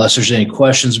unless there's any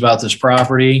questions about this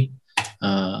property,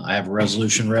 I have a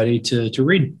resolution ready to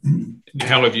read.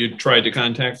 How have you tried to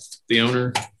contact the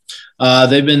owner?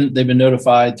 They've been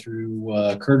notified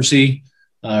through courtesy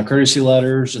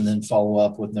letters, and then follow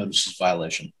up with notices of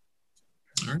violation.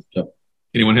 All right. So,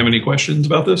 anyone have any questions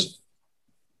about this?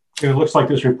 It looks like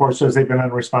this report says they've been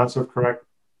unresponsive, correct?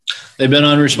 They've been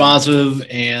unresponsive,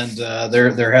 and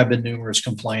there have been numerous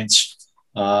complaints.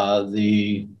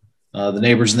 The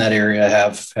neighbors in that area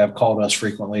have called us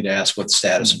frequently to ask what the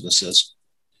status of this is.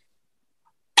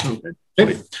 Okay.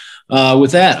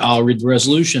 With that, I'll read the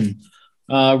resolution.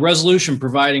 Resolution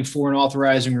providing for and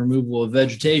authorizing removal of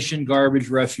vegetation, garbage,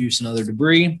 refuse, and other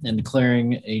debris, and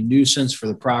declaring a nuisance for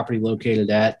the property located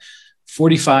at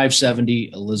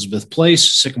 4570 Elizabeth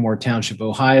Place, Sycamore Township,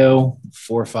 Ohio,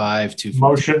 452.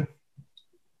 Motion.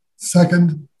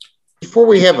 Second. Before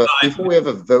we have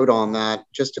a vote on that,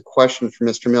 just a question for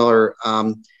Mr. Miller.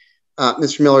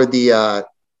 Mr. Miller, the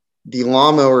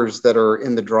lawnmowers that are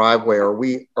in the driveway,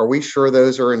 are we sure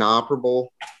those are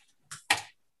inoperable?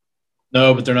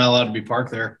 No, but they're not allowed to be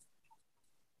parked there.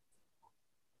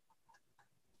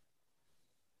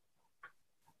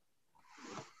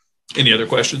 Any other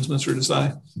questions, Mr.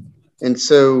 Desai? And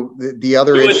so the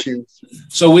other issue.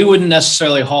 So we wouldn't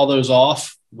necessarily haul those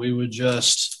off. We would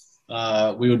just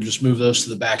move those to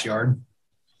the backyard.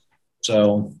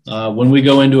 So when we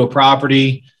go into a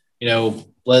property,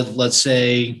 let's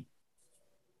say,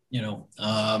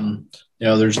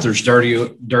 there's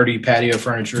dirty patio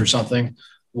furniture or something.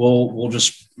 We'll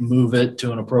just move it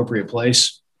to an appropriate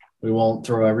place. We won't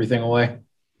throw everything away.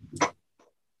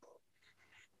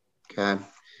 Okay.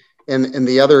 And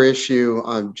the other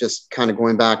issue, just kind of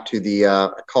going back to the,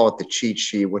 I call it the cheat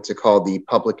sheet. What's it called? The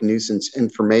public nuisance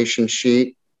information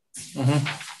sheet.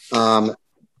 Mm-hmm.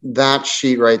 That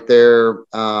sheet right there.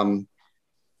 I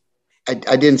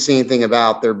didn't see anything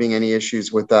about there being any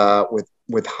issues with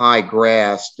high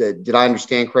grass. Did I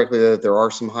understand correctly that there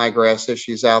are some high grass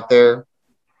issues out there?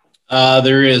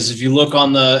 There is. If you look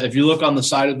on the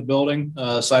side of the building,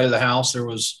 side of the house, there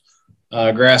was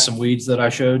grass and weeds that I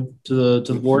showed to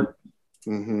the board.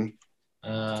 Mm-hmm.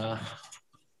 There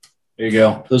you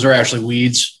go. Those are actually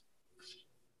weeds.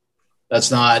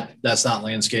 That's not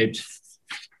landscaped.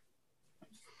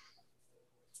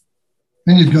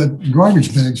 And you've got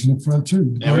garbage bags in the front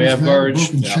too. And we have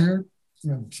garbage. Broken chair.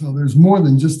 Yeah. So there's more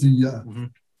than just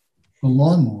the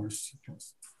lawnmowers.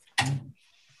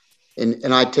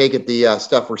 And I take it the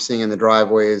stuff we're seeing in the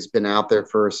driveway has been out there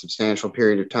for a substantial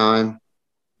period of time.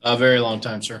 A very long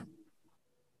time, sir.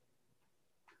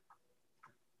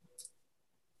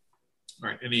 All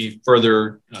right. Any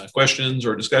further questions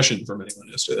or discussion from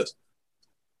anyone as to this?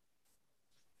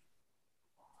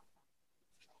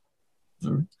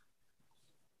 All right.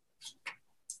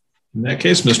 In that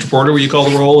case, Mr. Porter, will you call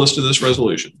the roll as to this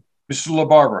resolution? Mr.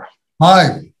 LaBarbera.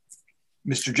 Aye.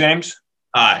 Mr. James.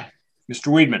 Aye. Mr.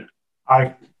 Weedman.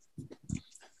 Aye.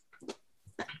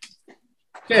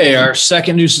 Okay, our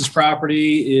second nuisance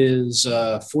property is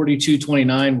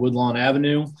 4229 Woodlawn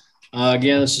Avenue.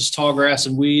 Again, this is tall grass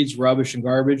and weeds, rubbish and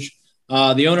garbage.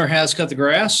 The owner has cut the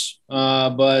grass,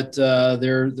 but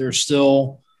there's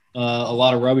still a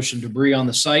lot of rubbish and debris on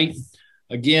the site.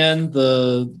 Again,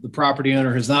 the property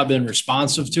owner has not been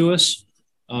responsive to us.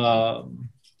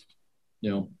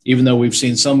 even though we've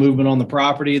seen some movement on the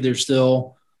property, there's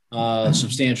still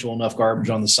substantial enough garbage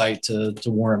on the site to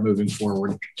warrant moving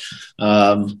forward.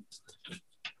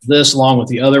 This, along with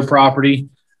the other property,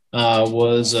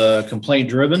 was complaint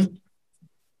driven.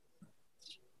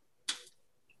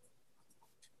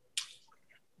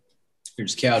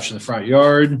 Here's the couch in the front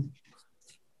yard,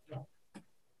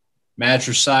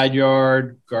 mattress side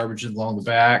yard, garbage along the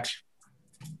back,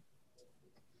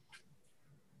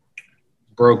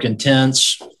 broken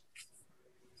tents.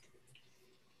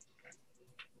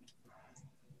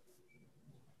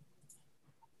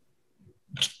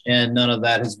 And none of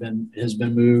that has been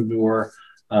moved, or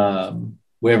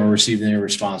we haven't received any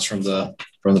response from the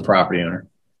property owner.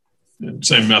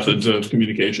 Same methods of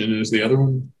communication as the other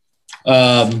one.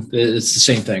 It's the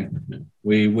same thing.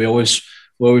 We always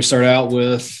start out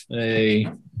with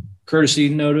a courtesy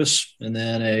notice and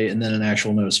then an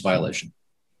actual notice of violation.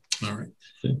 All right.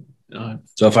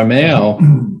 So if I may, I'll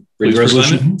read the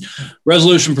resolution.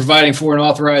 Resolution providing for and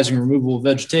authorizing removal of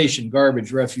vegetation,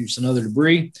 garbage, refuse, and other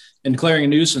debris, and declaring a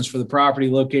nuisance for the property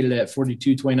located at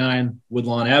 4229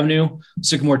 Woodlawn Avenue,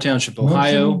 Sycamore Township,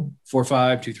 Ohio,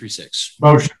 45236.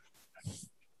 Motion.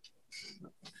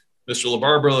 Mr.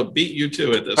 LaBarbera beat you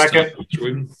to it this Second.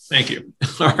 time. Thank you.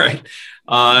 All right.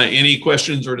 Any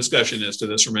questions or discussion as to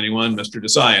this from anyone? Mr.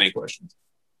 Desai, any questions?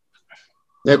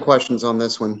 No questions on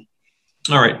this one.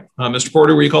 All right. Mr.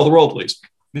 Porter, will you call the roll, please?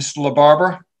 Mr.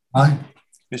 LaBarbera? Aye.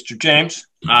 Mr. James?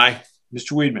 Aye.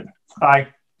 Mr. Weedman? Aye.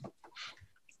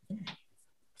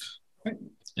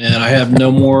 And I have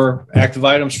no more active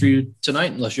items for you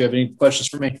tonight, unless you have any questions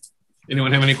for me.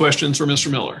 Anyone have any questions for Mr.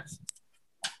 Miller?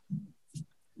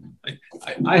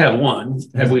 I have one.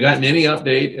 Have we gotten any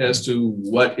update as to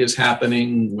what is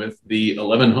happening with the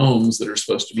 11 homes that are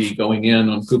supposed to be going in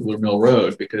on Kugler Mill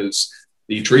Road? Because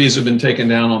the trees have been taken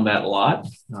down on that lot.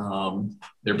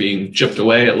 They're being chipped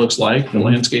away, it looks like. The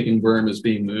landscaping berm is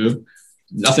being moved.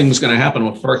 Nothing's going to happen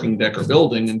with parking deck or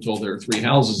building until there are 3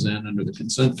 houses in under the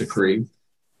consent decree.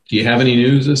 Do you have any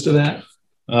news as to that?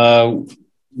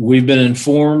 We've been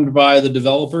informed by the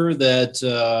developer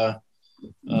that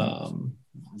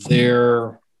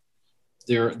the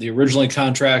originally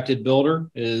contracted builder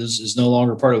is no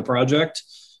longer part of the project,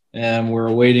 and we're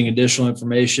awaiting additional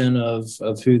information of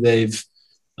who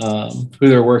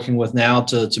they're working with now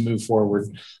to move forward.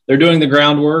 They're doing the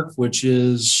groundwork, which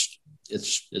is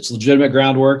it's legitimate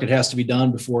groundwork. It has to be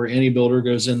done before any builder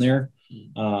goes in there.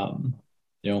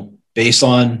 Based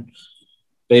on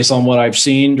what I've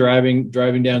seen driving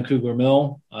down Kugler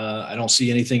Mill, I don't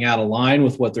see anything out of line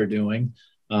with what they're doing.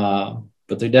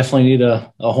 But they definitely need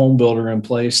a home builder in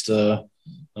place to,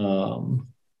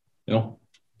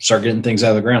 start getting things out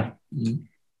of the ground.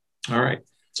 Mm-hmm. All right.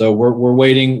 So we're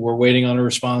waiting on a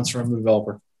response from the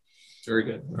developer. Very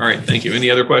good. All right. Thank you. Any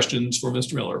other questions for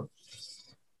Mr. Miller?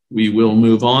 We will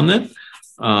move on then.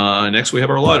 Next, we have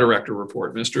our law director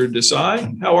report. Mr.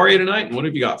 Desai, how are you tonight? And what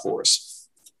have you got for us?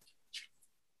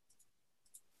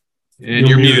 And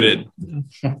you're muted.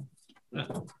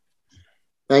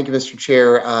 Thank you, Mr.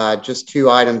 Chair. Just 2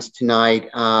 items tonight.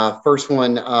 First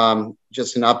one,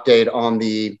 just an update on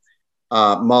the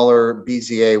Muller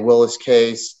BZA Willis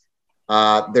case.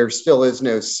 There still is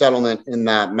no settlement in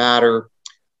that matter.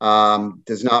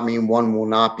 Does not mean one will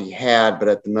not be had, but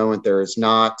at the moment there is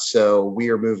not. So we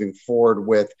are moving forward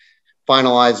with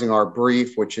finalizing our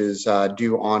brief, which is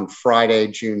due on Friday,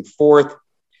 June 4th.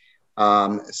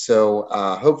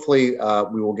 Hopefully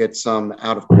we will get some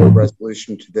out of court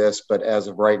resolution to this, but as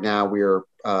of right now, we are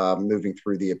moving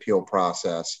through the appeal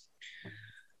process.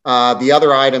 The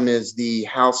other item is the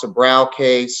House of Brow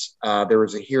case. There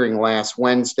was a hearing last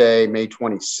Wednesday, May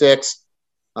 26th,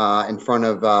 in front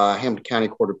of Hamilton County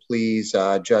Court of Pleas,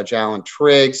 Judge Alan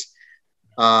Triggs.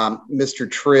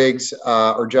 Mr. Triggs,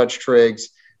 or Judge Triggs,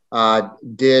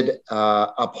 did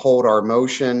uphold our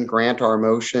motion, grant our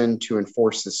motion to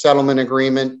enforce the settlement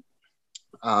agreement,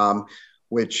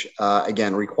 which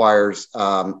again requires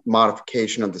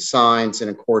modification of the signs in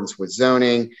accordance with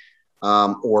zoning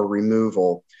or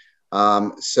removal.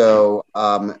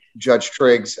 Judge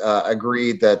Triggs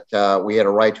agreed that we had a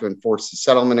right to enforce the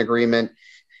settlement agreement.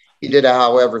 He did,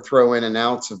 however, throw in an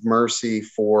ounce of mercy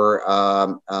for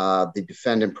the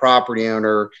defendant property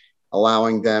owner,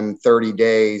 allowing them 30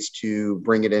 days to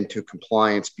bring it into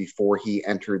compliance before he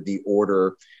entered the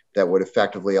order that would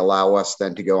effectively allow us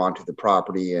then to go onto the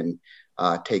property and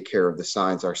take care of the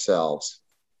signs ourselves.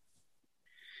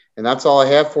 And that's all I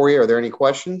have for you. Are there any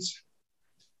questions?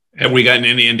 Have we gotten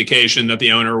any indication that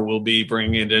the owner will be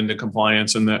bringing it into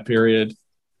compliance in that period?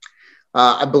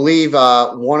 I believe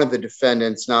one of the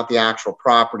defendants, not the actual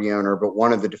property owner, but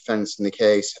one of the defendants in the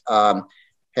case,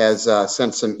 has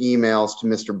sent some emails to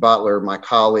Mr. Butler, my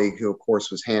colleague, who of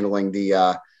course was handling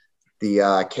the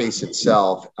case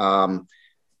itself. I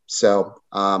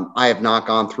have not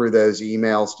gone through those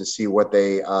emails to see what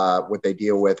they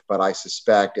deal with, but I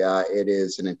suspect it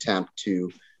is an attempt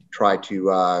to try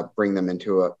to bring them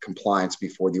into a compliance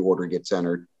before the order gets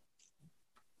entered.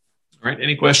 All right.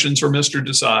 Any questions for Mr.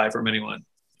 Desai from anyone?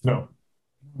 No.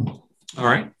 All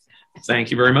right. Thank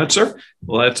you very much, sir.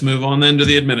 Well, let's move on then to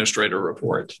the administrator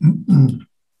report. Good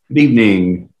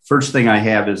evening. First thing I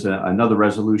have is another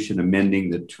resolution amending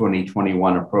the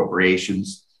 2021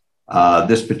 appropriations.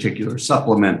 This particular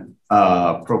supplement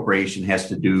appropriation has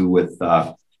to do with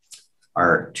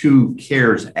our two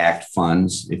CARES Act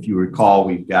funds. If you recall,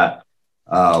 we've got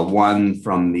one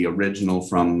from the original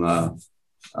from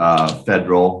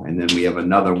federal, and then we have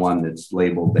another one that's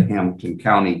labeled the Hamilton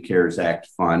County CARES Act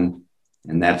Fund,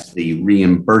 and that's the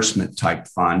reimbursement type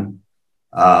fund.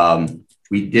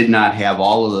 We did not have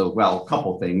all of a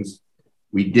couple things.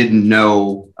 We didn't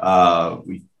know,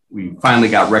 we finally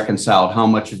got reconciled how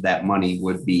much of that money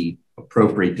would be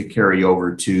appropriate to carry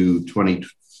over to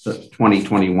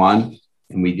 2021,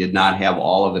 and we did not have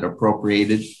all of it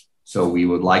appropriated. So we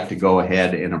would like to go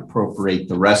ahead and appropriate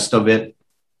the rest of it.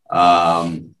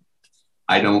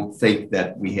 I don't think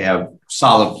that we have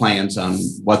solid plans on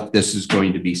what this is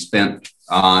going to be spent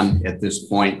on at this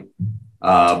point,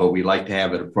 but we like to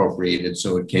have it appropriated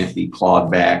so it can't be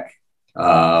clawed back.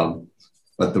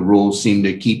 But the rules seem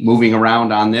to keep moving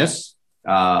around on this,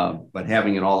 but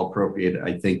having it all appropriate,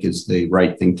 I think, is the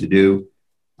right thing to do.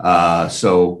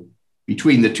 So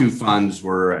between the two funds,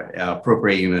 we're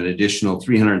appropriating an additional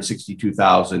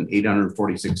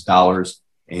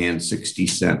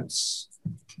 $362,846.60.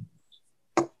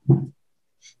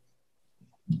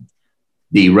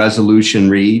 The resolution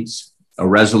reads, a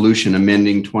resolution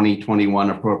amending 2021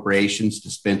 appropriations,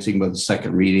 dispensing with the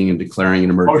second reading and declaring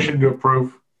an emergency. Motion to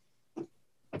approve.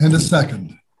 And a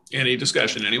second. Any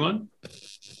discussion, anyone?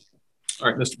 All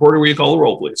right, Mr. Porter, will you call the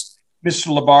roll, please?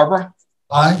 Mr. LaBarbera?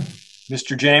 Aye.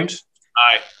 Mr. James?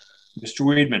 Aye. Mr.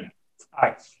 Weedman?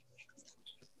 Aye.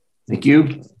 Thank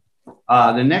you.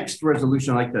 The next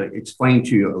resolution I'd like to explain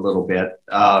to you a little bit.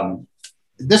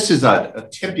 This is a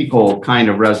typical kind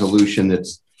of resolution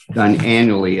that's done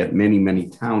annually at many, many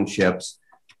townships.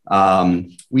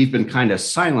 We've been kind of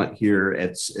silent here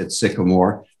at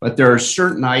Sycamore, but there are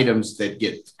certain items that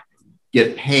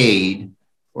get paid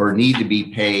or need to be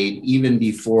paid even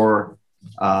before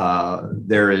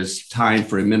there is time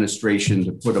for administration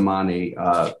to put them on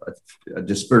a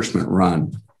disbursement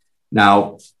run.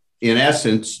 Now, in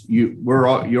essence, we are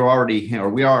already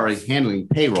handling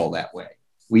payroll that way.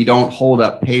 We don't hold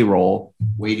up payroll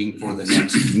waiting for the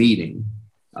next meeting.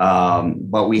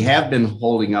 But we have been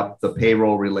holding up the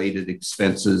payroll related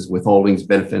expenses, withholdings,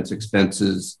 benefits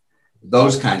expenses,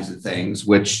 those kinds of things,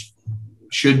 which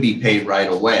should be paid right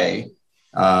away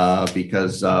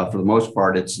because for the most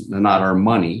part, it's not our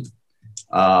money.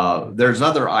 There's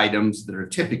other items that are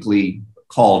typically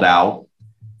called out,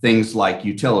 things like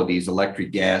utilities,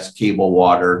 electric, gas, cable,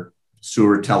 water,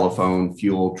 sewer, telephone,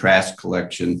 fuel, trash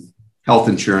collection, health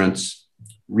insurance,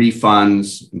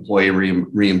 refunds, employee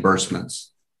reimbursements.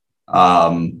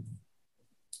 And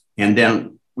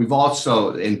then we've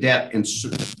also in debt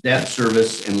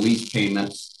service and lease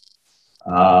payments,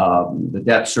 the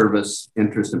debt service,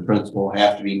 interest and principal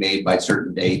have to be made by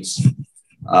certain dates.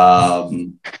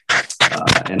 And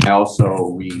also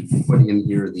we put in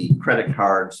here the credit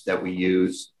cards that we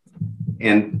use,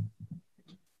 and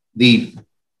the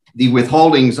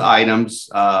withholdings items,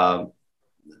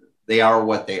 they are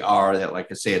what they are. That, like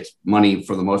I say, it's money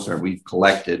for the most part we've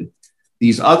collected.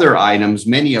 These other items,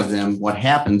 many of them, what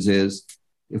happens is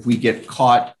if we get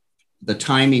caught, the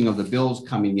timing of the bills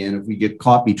coming in, if we get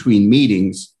caught between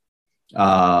meetings,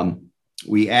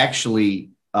 we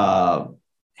actually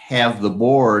have the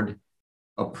board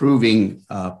approving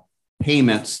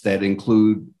payments that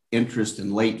include interest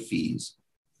and late fees.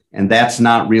 And that's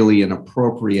not really an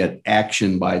appropriate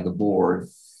action by the board.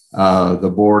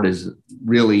 The board is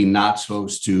really not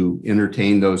supposed to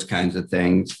entertain those kinds of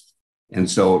things. And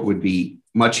so it would be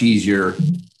much easier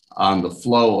on the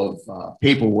flow of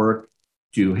paperwork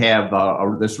to have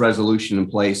this resolution in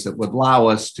place that would allow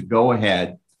us to go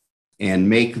ahead and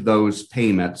make those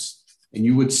payments. And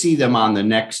you would see them on the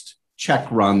next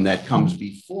check run that comes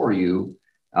before you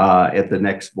at the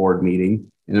next board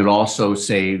meeting. And it also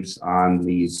saves on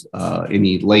these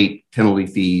any late penalty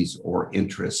fees or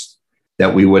interest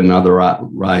that we wouldn't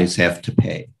otherwise have to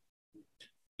pay.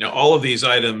 Now, all of these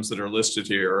items that are listed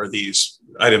here are these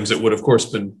items that would, of course,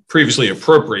 been previously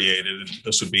appropriated.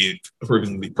 This would be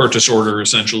approving the purchase order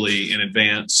essentially in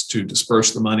advance to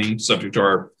disperse the money, subject to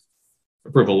our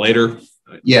approval later.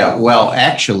 Yeah, well,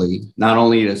 actually, not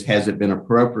only has it been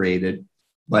appropriated,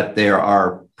 but there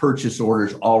are purchase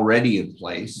orders already in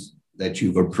place that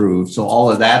you've approved. So all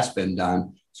of that's been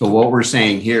done. So what we're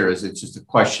saying here is it's just a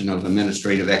question of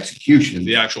administrative execution.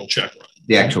 The actual check. Right?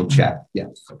 The actual check,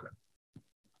 yes. Okay.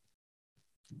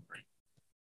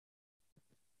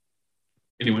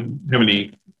 Anyone have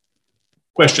any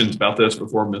questions about this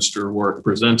before Mr. Work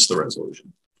presents the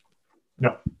resolution?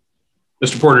 No.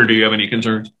 Mr. Porter, do you have any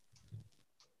concerns?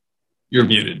 You're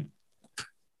muted.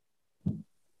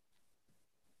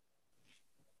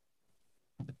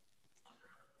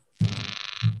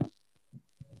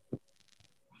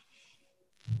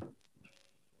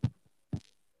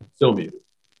 Still muted.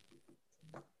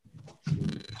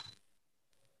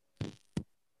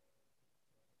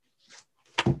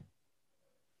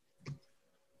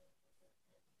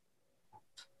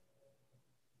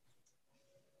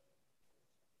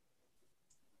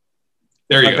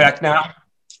 There you go. Back now?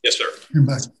 Yes, sir. You're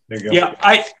back. There you go. Yeah,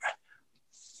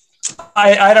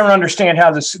 I don't understand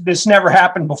how this never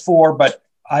happened before, but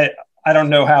I don't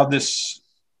know how this,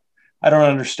 I don't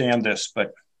understand this,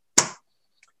 but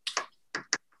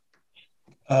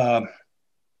I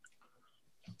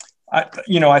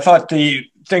thought the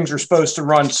things were supposed to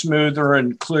run smoother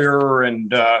and clearer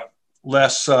and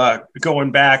less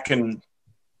going back and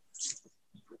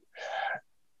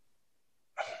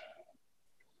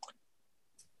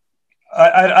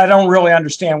I don't really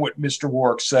understand what Mr.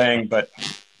 Warwick's saying, but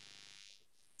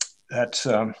that's,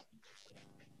 I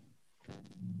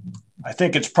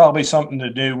think it's probably something to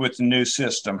do with the new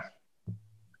system.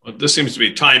 Well, this seems to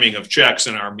be timing of checks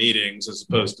in our meetings as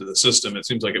opposed to the system. It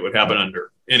seems like it would happen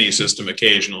under any system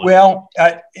occasionally. Well,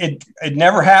 it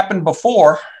never happened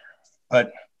before,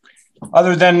 but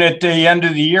other than at the end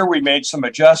of the year, we made some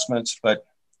adjustments, but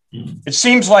it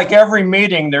seems like every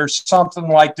meeting there's something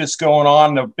like this going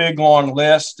on, a big long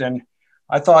list. And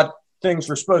I thought things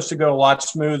were supposed to go a lot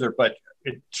smoother, but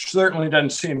it certainly doesn't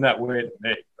seem that way to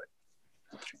me.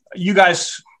 But you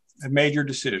guys have made your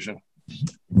decision.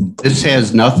 This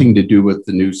has nothing to do with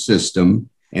the new system.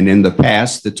 And in the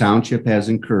past, the township has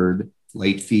incurred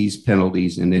late fees,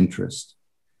 penalties, and interest.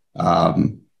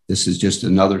 This is just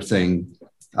another thing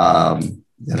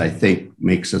that I think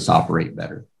makes us operate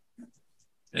better.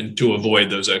 And to avoid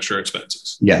those extra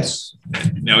expenses. Yes.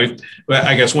 Now,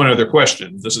 I guess one other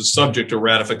question. This is subject to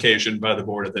ratification by the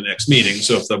board at the next meeting.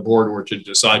 So if the board were to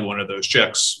decide one of those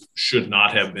checks should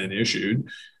not have been issued,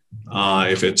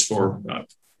 if it's for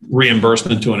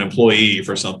reimbursement to an employee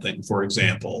for something, for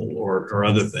example, or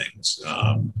other things,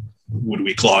 would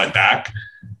we claw it back?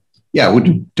 Yeah, it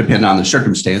would depend on the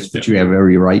circumstance, but you have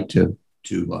every right to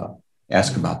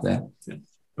ask about that. Yeah.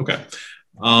 Okay.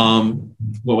 Well,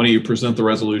 why don't you present the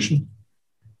resolution?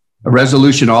 A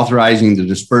resolution authorizing the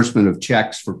disbursement of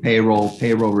checks for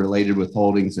payroll-related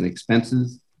withholdings and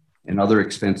expenses, and other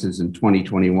expenses in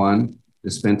 2021,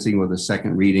 dispensing with a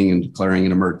second reading and declaring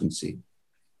an emergency.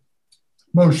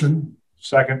 Motion.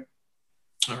 Second.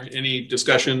 All right. Any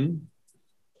discussion?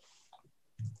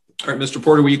 All right, Mr.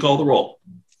 Porter, will you call the roll?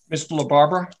 Mr.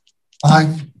 LaBarbera?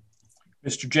 Aye.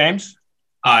 Mr. James?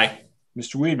 Aye.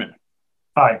 Mr. Weedman?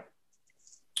 Aye.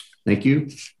 Thank you.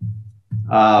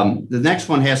 The next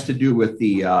one has to do with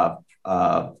the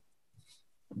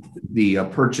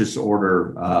purchase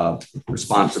order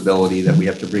responsibility that we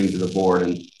have to bring to the board.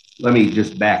 And let me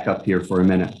just back up here for a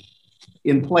minute.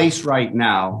 In place right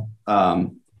now,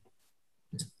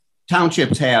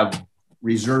 townships have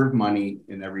reserve money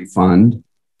in every fund.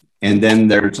 And then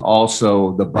there's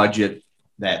also the budget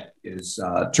that is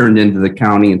turned into the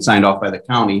county and signed off by the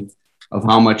county of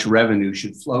how much revenue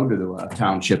should flow to the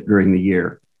township during the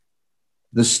year.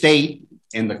 The state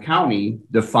and the county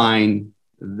define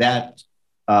that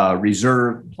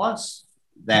reserve plus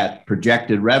that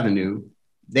projected revenue.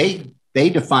 They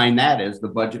define that as the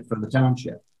budget for the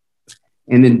township.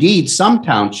 And indeed, some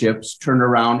townships turn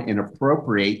around and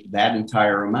appropriate that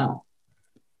entire amount.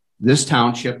 This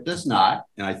township does not,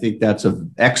 and I think that's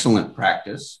an excellent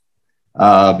practice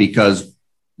because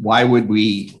why would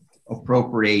we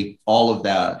appropriate all of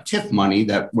the TIP money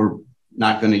that we're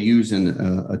not going to use in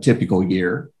a typical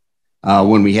year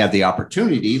when we have the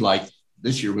opportunity, like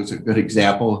this year was a good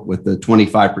example with the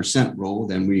 25% rule,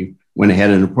 then we went ahead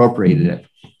and appropriated it.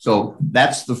 So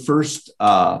that's the first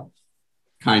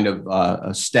kind of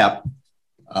a step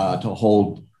to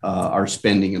hold our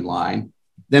spending in line.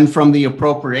 Then from the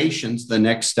appropriations, the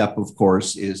next step, of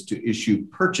course, is to issue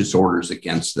purchase orders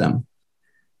against them.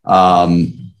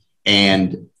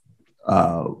 And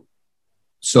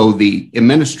so the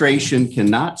administration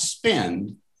cannot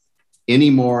spend any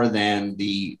more than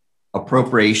the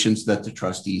appropriations that the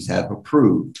trustees have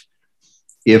approved.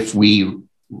 If we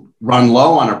run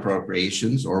low on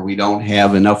appropriations or we don't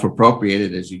have enough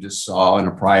appropriated, as you just saw in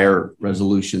a prior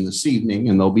resolution this evening,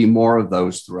 and there'll be more of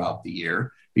those throughout the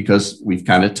year because we've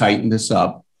kind of tightened this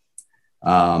up.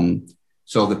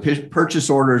 So the purchase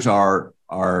orders are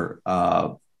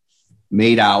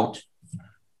made out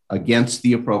against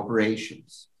the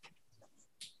appropriations.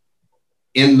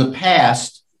 In the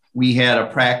past, we had a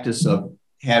practice of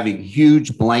having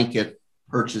huge blanket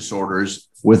purchase orders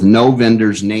with no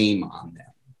vendor's name on them.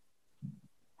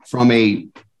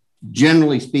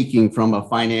 Generally speaking, from a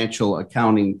financial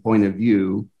accounting point of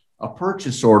view, a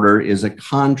purchase order is a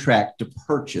contract to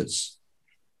purchase.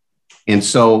 And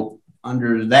so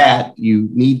under that, you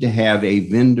need to have a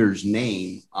vendor's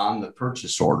name on the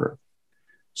purchase order.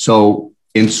 So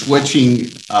in switching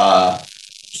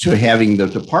to having the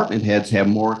department heads have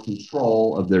more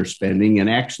control of their spending and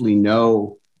actually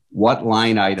know what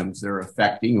line items they're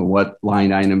affecting or what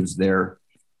line items they're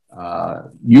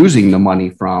using the money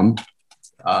from,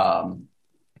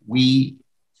 we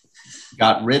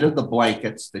got rid of the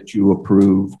blankets that you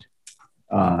approved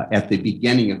at the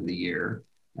beginning of the year.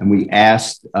 And we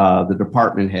asked the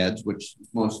department heads, which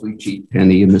mostly Chief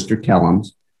Penny and Mr.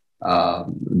 Kellums,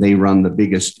 they run the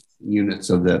biggest units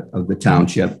of the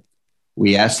township.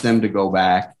 We asked them to go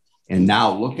back and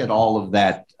now look at all of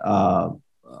that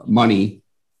money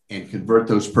and convert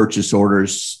those purchase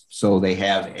orders so they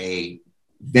have a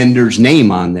vendor's name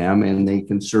on them and they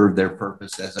can serve their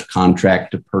purpose as a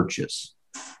contract to purchase.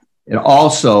 It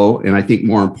also, and I think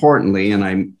more importantly,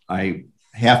 and I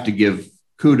have to give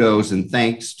kudos and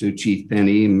thanks to Chief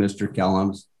Penny and Mr.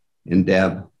 Kellums and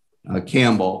Deb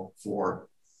Campbell for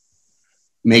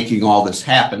making all this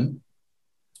happen.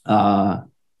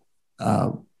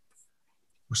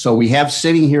 So we have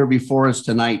sitting here before us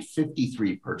tonight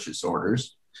 53 purchase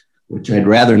orders, which I'd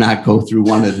rather not go through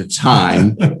one at a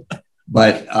time.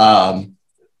 But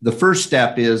the first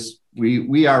step is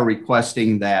we are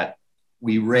requesting that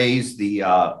we raise the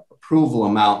approval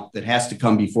amount that has to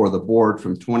come before the board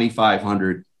from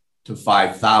 $2,500 to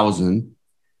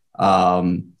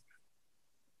 $5,000.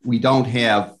 We don't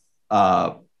have,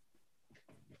 I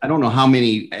don't know how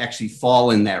many actually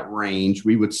fall in that range.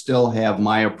 We would still have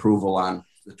my approval on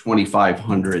the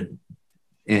 2,500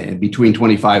 and between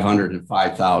 2,500 and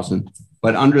 5,000.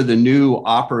 But under the new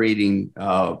operating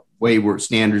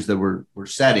standards that we're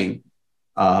setting,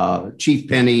 Chief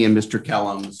Penny and Mr.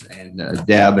 Kellums and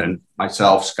Deb and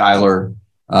myself, Skylar,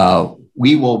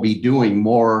 we will be doing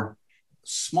more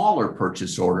smaller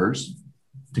purchase orders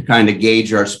to kind of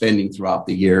gauge our spending throughout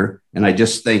the year. And I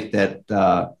just think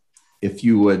that if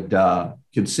you would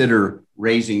consider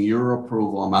raising your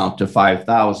approval amount to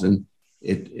 5,000,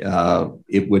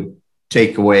 it would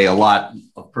take away a lot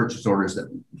of purchase orders that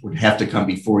would have to come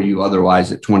before you otherwise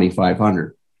at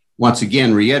 2,500. Once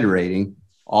again, reiterating,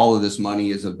 all of this money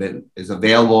is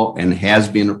available and has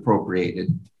been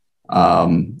appropriated.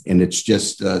 And it's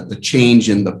just the change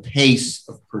in the pace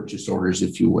of purchase orders,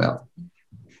 if you will.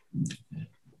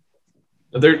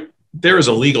 There is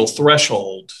a legal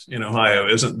threshold in Ohio,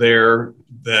 isn't there,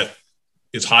 that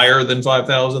is higher than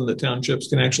 5,000 that townships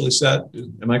can actually set?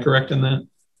 Am I correct in that?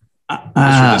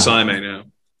 Mr. Desai know.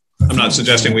 I'm not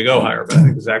suggesting we go higher, but I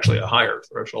think there's actually a higher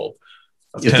threshold.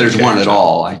 If there's one at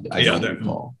all, I don't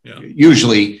recall. Yeah.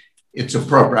 Usually it's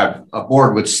appropriate. A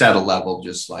board would set a level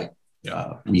just like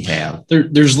we have.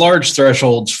 There's large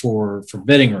thresholds for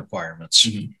bidding requirements,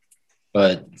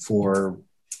 but for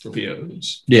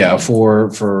POs. Yeah,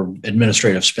 for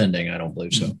administrative spending, I don't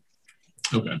believe so.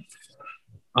 Okay.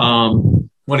 Why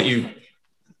don't you,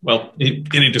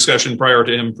 any discussion prior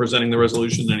to him presenting the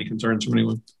resolution? Any concerns from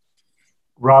anyone?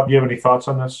 Rob, do you have any thoughts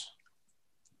on this?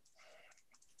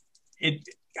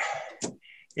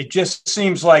 It just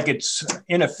seems like it's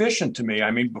inefficient to me.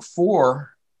 I mean,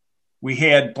 before we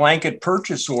had blanket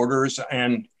purchase orders,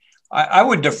 and I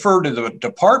would defer to the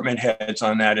department heads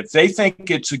on that. If they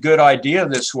think it's a good idea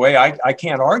this way, I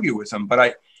can't argue with them. But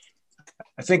I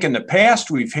think in the past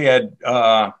we've had,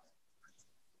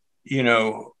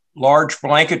 large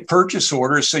blanket purchase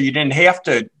orders, so you didn't have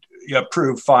to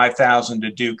approve 5,000 to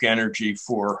Duke Energy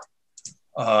for,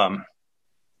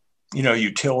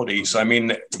 utilities. I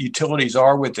mean, utilities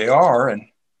are what they are, and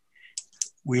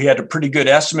we had a pretty good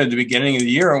estimate at the beginning of the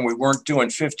year, and we weren't doing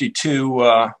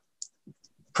 52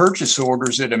 purchase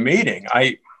orders at a meeting.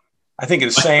 I think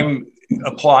the same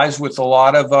applies with a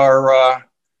lot of our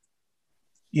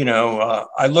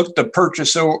I looked the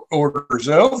purchase orders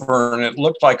over, and it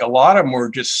looked like a lot of them were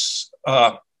just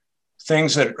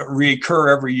things that recur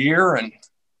every year. And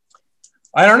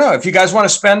I don't know if you guys want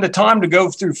to spend the time to go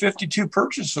through 52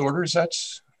 purchase orders.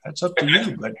 That's up to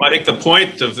you. But I think the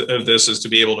point of this is to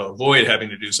be able to avoid having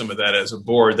to do some of that as a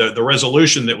board. The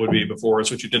resolution that would be before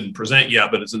us, which you didn't present yet,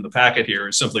 but it's in the packet here,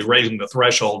 is simply raising the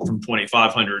threshold from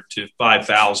 2,500 to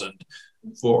 5,000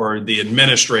 for the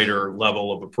administrator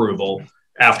level of approval,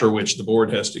 after which the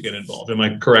board has to get involved. Am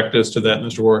I correct as to that,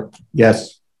 Mr. Ward?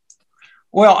 Yes.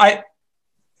 Well,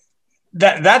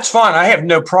 that's fine. I have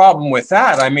no problem with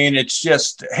that. I mean, it's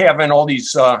just having all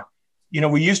these,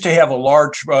 we used to have a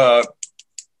large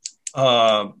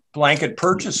blanket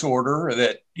purchase order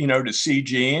that, to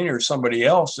CG or somebody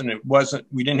else. And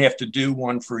we didn't have to do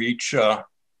one for each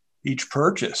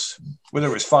purchase, whether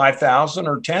it was 5,000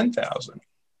 or 10,000.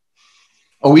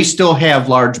 Oh, we still have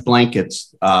large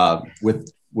blankets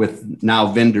with now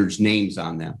vendors' names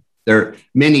on them. There are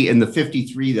many in the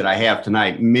 53 that I have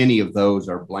tonight. Many of those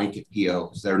are blanket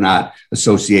POs. They're not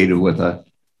associated with a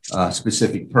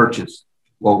specific purchase.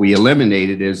 What we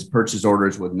eliminated is purchase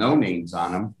orders with no names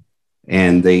on them,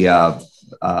 and the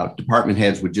department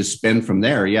heads would just spend from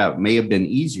there. Yeah, it may have been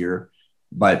easier,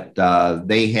 but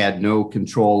they had no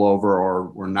control over or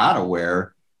were not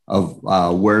aware of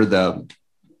where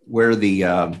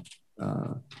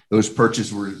those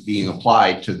purchases were being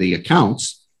applied to the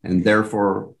accounts, and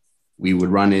therefore we would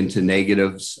run into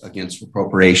negatives against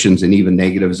appropriations and even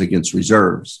negatives against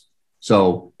reserves.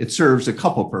 So it serves a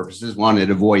couple purposes. One, it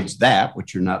avoids that,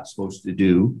 which you're not supposed to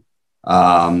do.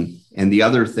 And the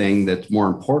other thing that's more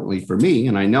importantly for me,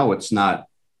 and I know it's not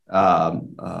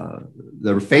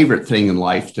their favorite thing in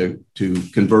life to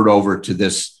convert over to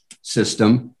this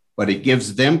system, but it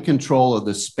gives them control of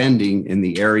the spending in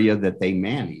the area that they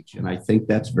manage. And I think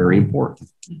that's very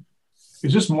important.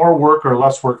 Is this more work or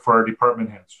less work for our department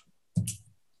heads?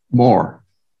 More.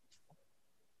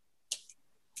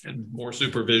 And more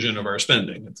supervision of our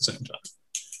spending at the same time.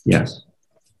 Yes.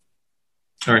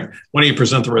 All right. Why don't you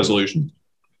present the resolution?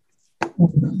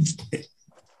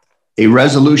 A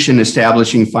resolution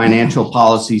establishing financial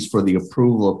policies for the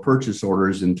approval of purchase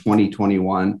orders in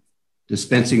 2021,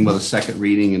 dispensing with a second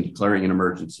reading and declaring an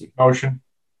emergency. Motion.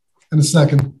 And a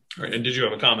second. All right. And did you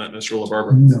have a comment, Mr.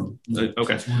 LaBarbera? No.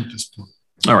 Okay.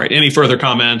 All right. Any further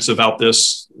comments about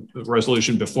this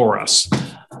resolution before us?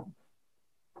 All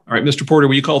right. Mr. Porter,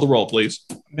 will you call the roll, please?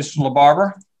 Mr.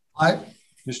 LaBarbera? Aye.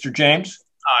 Mr. James?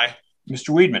 Aye. Mr.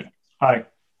 Weedman? Aye.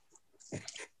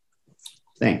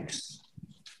 Thanks.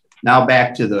 Now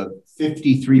back to the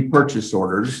 53 purchase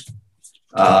orders.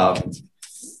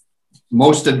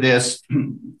 Most of this,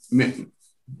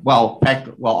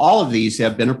 all of these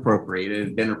have been appropriated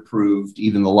and been approved,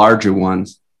 even the larger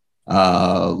ones,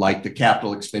 like the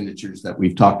capital expenditures that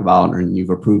we've talked about and you've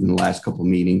approved in the last couple of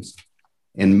meetings.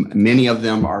 And many of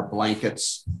them are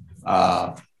blankets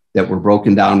that were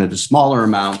broken down into smaller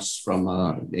amounts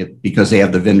from because they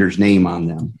have the vendor's name on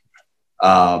them.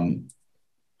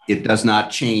 It does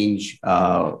not change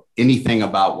anything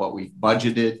about what we've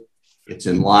budgeted. It's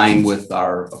in line with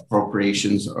our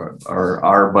appropriations or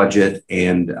our budget,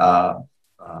 and the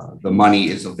money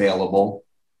is available.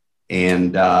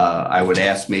 And I would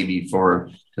ask maybe for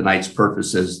tonight's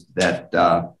purposes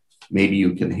that maybe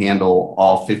you can handle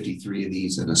all 53 of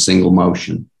these in a single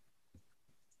motion.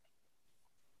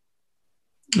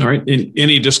 All right.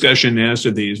 Any discussion as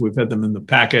to these? We've had them in the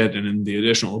packet and in the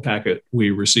additional packet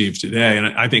we received today. And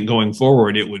I think going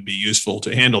forward, it would be useful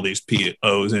to handle these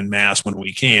POs en masse when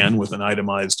we can with an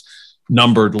itemized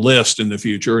numbered list in the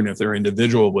future. And if there are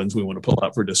individual ones we want to pull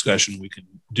out for discussion, we can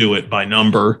do it by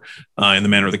number in the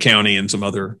manner the county and some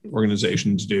other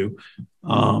organizations do.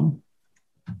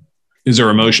 Is there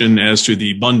a motion as to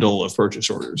the bundle of purchase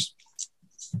orders?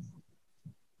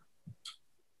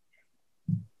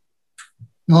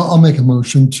 I'll make a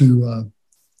motion to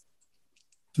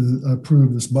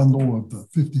approve this bundle of the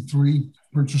 53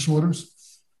 purchase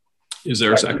orders. Is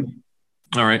there a second?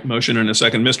 All right, motion and a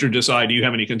second. Mr. Desai, do you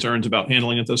have any concerns about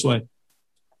handling it this way?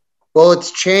 Well,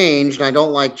 it's changed, and I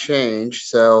don't like change.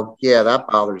 So, yeah, that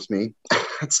bothers me.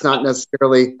 It's not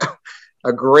necessarily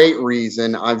a great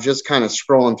reason. I'm just kind of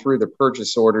scrolling through the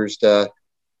purchase orders to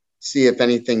see if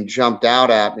anything jumped out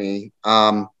at me.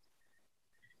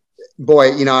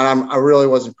 Boy, I really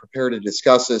wasn't prepared to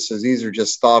discuss this, as these are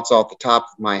just thoughts off the top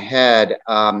of my head.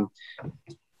 I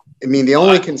mean, the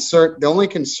only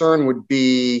concern would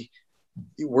be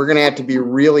we're going to have to be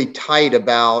really tight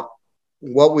about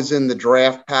what was in the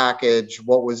draft package,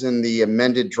 what was in the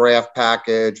amended draft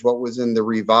package, what was in the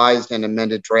revised and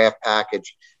amended draft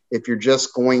package. If you're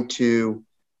just going to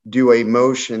do a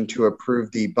motion to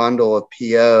approve the bundle of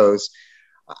POs.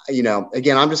 You know,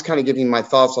 again, I'm just kind of giving my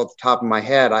thoughts off the top of my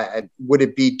head. Would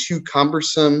it be too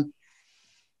cumbersome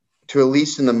to at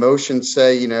least in the motion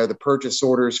say, you know, the purchase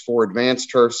orders for Advanced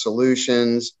Turf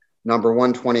Solutions, number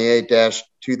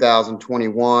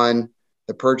 128-2021,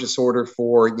 the purchase order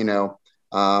for, you know,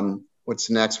 what's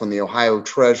the next one? The Ohio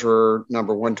Treasurer,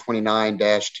 number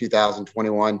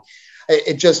 129-2021.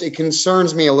 It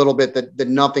concerns me a little bit that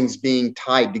nothing's being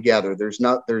tied together. There's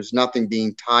nothing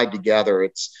being tied together.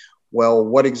 It's, well,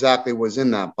 what exactly was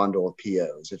in that bundle of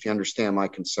POs, if you understand my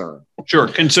concern? Sure.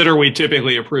 Consider we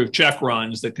typically approve check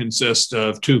runs that consist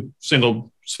of 2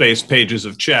 single-spaced pages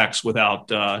of checks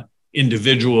without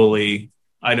individually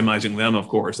itemizing them, of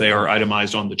course. They are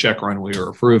itemized on the check run we are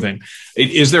approving.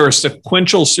 Is there a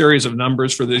sequential series of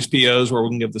numbers for these POs where we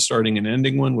can give the starting and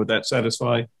ending one? Would that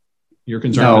satisfy your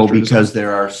concern? No, because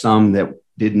there are some that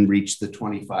didn't reach the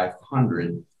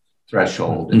 2,500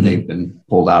 threshold and they've been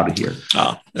pulled out of here.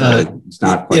 It's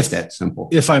not quite that simple.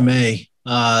 If I may,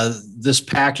 this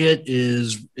packet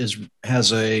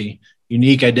has a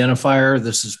unique identifier.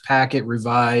 This is packet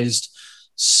revised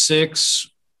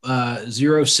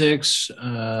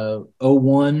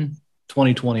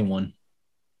 06/01/2021.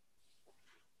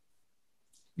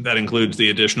 That includes the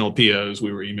additional POs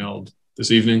we were emailed this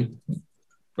evening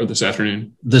or this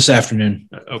afternoon? This afternoon.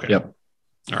 Okay. Yep.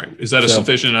 All right. Is that a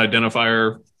sufficient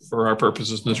identifier for our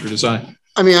purposes, Mr. Desai?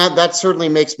 I mean, that certainly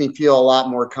makes me feel a lot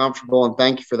more comfortable, and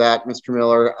thank you for that, Mr.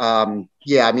 Miller.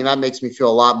 Yeah, I mean, that makes me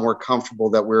feel a lot more comfortable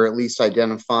that we're at least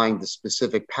identifying the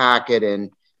specific packet,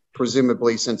 and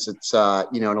presumably, since it's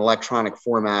you know, an electronic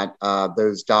format,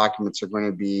 those documents are going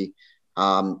to be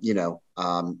you know,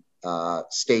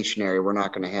 stationary. We're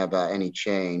not going to have any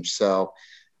change. So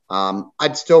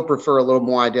I'd still prefer a little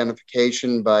more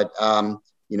identification, but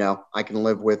you know, I can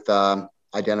live with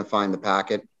identifying the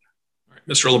packet.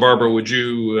 Mr. LaBarbera, would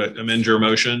you amend your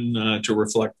motion to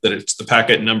reflect that it's the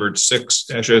packet numbered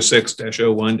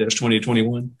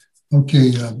 6-06-01-2021?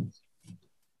 Okay. I'm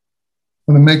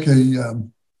going to make a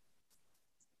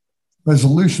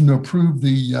resolution to approve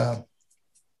the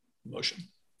motion.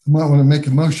 I might want to make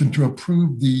a motion to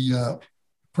approve the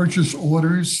purchase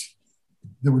orders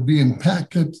that would be in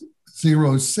packet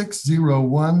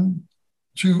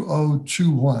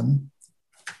 06/01/2021.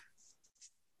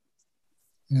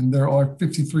 And there are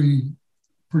 53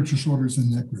 purchase orders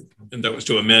in that group. And that was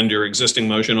to amend your existing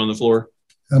motion on the floor?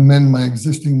 Amend my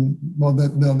existing, well,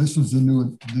 no, this was the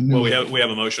new. Well, we have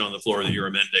a motion on the floor that you're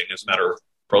amending as a matter of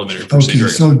parliamentary procedure.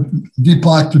 Okay, so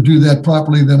Deepak, to do that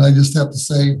properly, then I just have to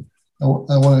say, I want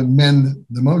to amend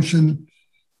the motion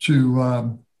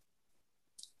to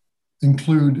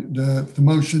include the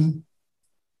motion.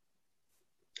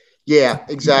 Yeah,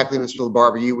 exactly, Mr.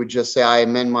 LaBarbera. You would just say, I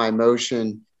amend my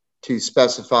motion to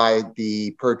specify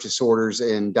the purchase orders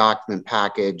in document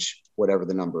package, whatever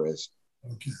the number is.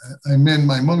 Okay, I amend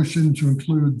my motion to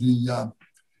include the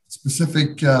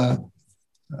specific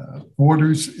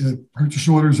orders, purchase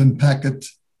orders in packet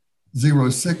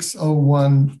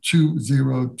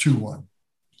 06/01/2021.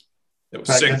 That was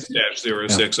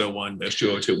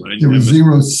 6-06/01-2021. It was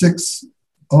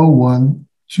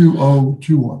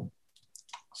 06/01/2021.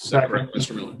 Second,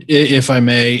 Mr. Miller. If I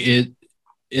may,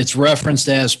 it's referenced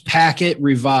as packet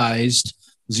revised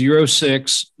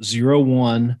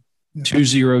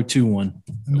 06/01/2021.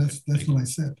 And that's what I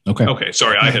said. Okay. Okay.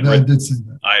 Sorry, I had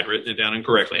written it down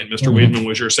incorrectly. And Mr. Weidman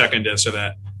was your second as to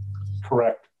that.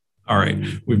 Correct. All right.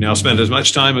 We've now spent as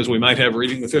much time as we might have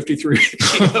reading the 53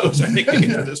 POs, I think, to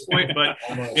get to this point. But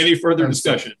any further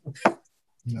discussion?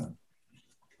 No.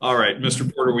 All right. Mr.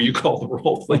 Porter, will you call the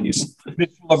roll, please? Mr.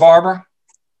 LaBarbera?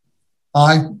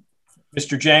 Aye.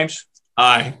 Mr. James?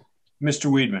 Aye.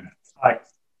 Mr. Weidman? Aye.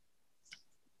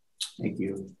 Thank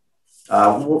you.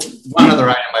 One other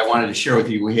item I wanted to share with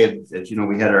you. We had, as you know,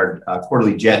 we had our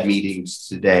quarterly JED meetings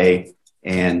today,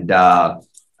 and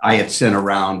I had sent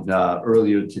around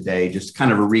earlier today just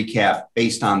kind of a recap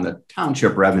based on the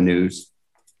township revenues.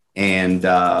 And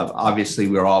obviously,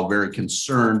 we're all very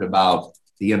concerned about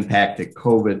the impact that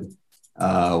COVID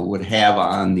would have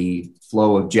on the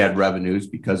flow of JED revenues,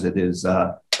 because it is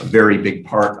a very big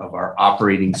part of our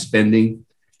operating spending.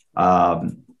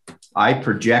 I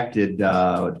projected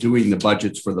doing the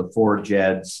budgets for the 4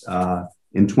 JEDs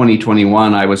in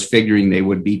 2021. I was figuring they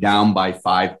would be down by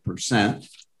 5%.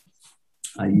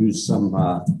 I used some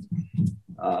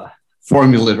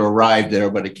formula to arrive there,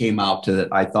 but it came out to that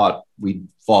I thought we'd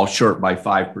fall short by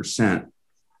 5%.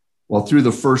 Well, through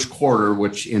the first quarter,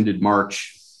 which ended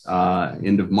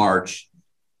end of March,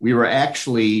 we were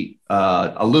actually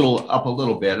a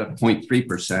little bit, at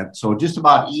 0.3%. So just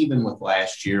about even with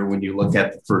last year when you look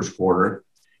at the first quarter.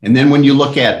 And then when you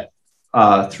look at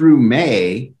through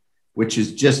May, which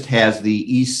is just has the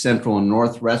East, Central, and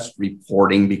Northwest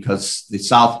reporting because the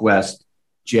Southwest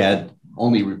JED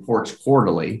only reports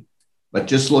quarterly. But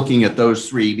just looking at those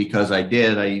three, because I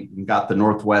got the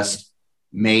Northwest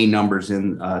May numbers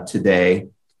in today,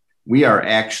 we are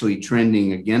actually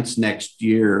trending against next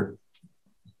year.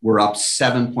 We're up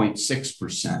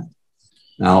 7.6%.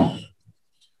 Now,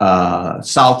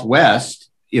 Southwest,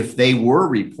 if they were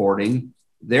reporting,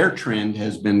 their trend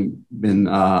has been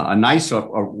a nice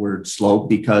upward slope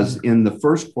because in the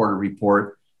first quarter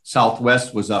report,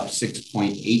 Southwest was up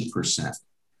 6.8%.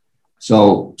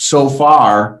 So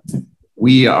far,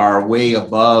 we are way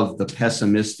above the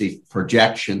pessimistic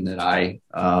projection that I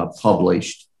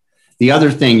published. The other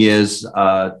thing is,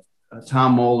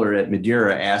 Tom Moeller at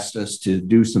Madeira asked us to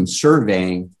do some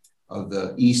surveying of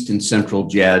the East and Central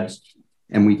JEDs,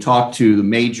 and we talked to the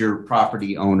major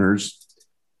property owners.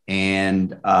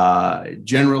 And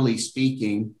generally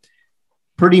speaking,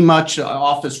 pretty much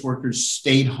office workers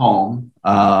stayed home.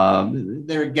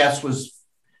 Their guess was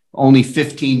only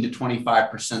 15 to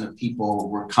 25% of people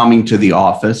were coming to the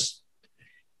office.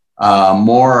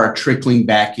 More are trickling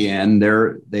back in.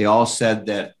 They all said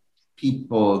that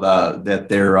people that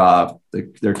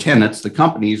their tenants, the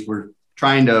companies, were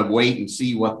trying to wait and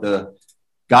see what the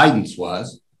guidance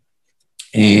was.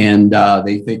 And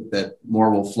they think that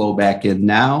more will flow back in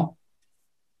now.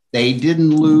 They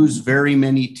didn't lose very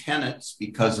many tenants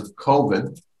because of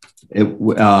COVID.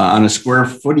 On a square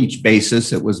footage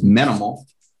basis, it was minimal.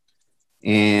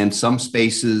 And some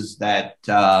spaces that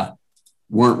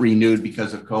weren't renewed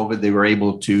because of COVID, they were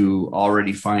able to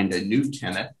already find a new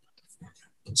tenant.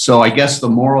 So I guess the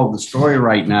moral of the story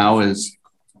right now is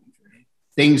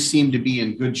things seem to be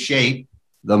in good shape.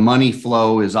 The money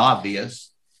flow is obvious.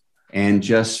 And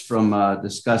just from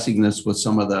discussing this with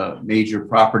some of the major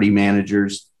property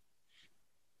managers,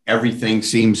 everything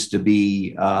seems to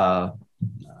be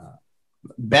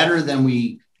better than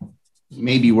we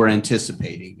maybe were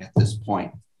anticipating at this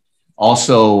point.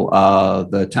 Also,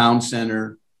 the town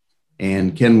center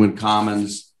and Kenwood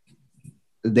Commons,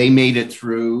 they made it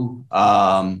through.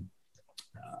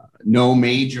 No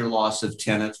major loss of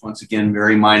tenants. Once again,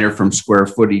 very minor from square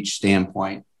footage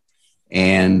standpoint.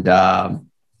 And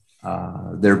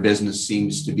their business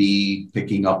seems to be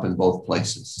picking up in both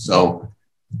places. So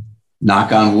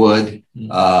knock on wood,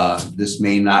 this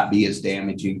may not be as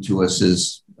damaging to us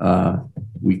as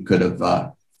we could have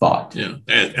thought. Yeah,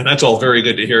 and that's all very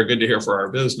good to hear. Good to hear for our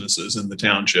businesses in the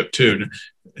township too.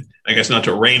 I guess not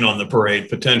to rain on the parade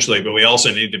potentially, but we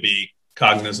also need to be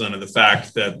cognizant of the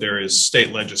fact that there is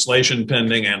state legislation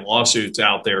pending and lawsuits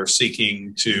out there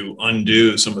seeking to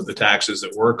undo some of the taxes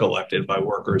that were collected by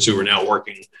workers who are now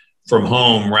working from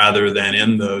home rather than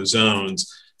in those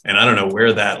zones. And I don't know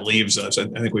where that leaves us. I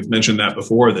think we've mentioned that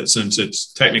before, that since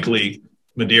it's technically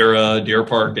Madeira, Deer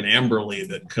Park, and Amberley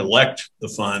that collect the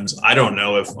funds, I don't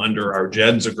know if under our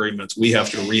JEDS agreements, we have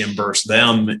to reimburse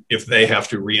them if they have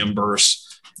to reimburse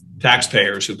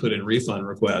taxpayers who put in refund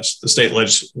requests. The state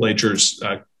legislatures,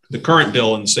 the current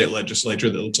bill in the state legislature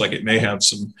that looks like it may have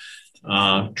some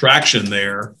traction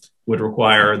there, would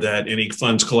require that any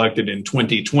funds collected in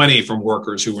 2020 from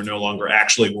workers who were no longer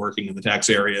actually working in the tax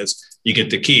areas, you get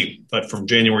to keep. But from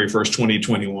January 1st,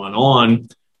 2021 on,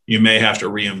 you may have to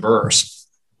reimburse.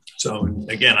 So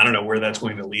again, I don't know where that's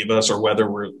going to leave us or whether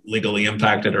we're legally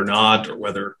impacted or not, or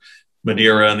whether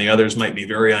Madeira and the others might be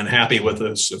very unhappy with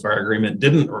us if our agreement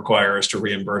didn't require us to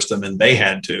reimburse them and they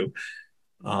had to.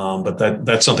 But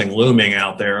that's something looming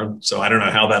out there. So I don't know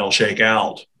how that'll shake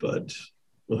out, but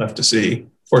we'll have to see.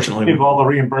 Fortunately, all the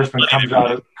reimbursement comes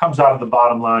out of the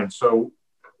bottom line. So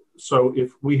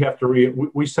if we have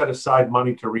to we set aside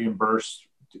money to reimburse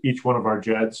each one of our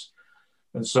JEDs,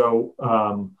 and so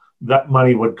that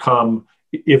money would come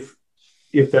if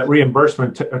that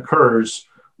reimbursement occurs.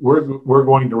 We're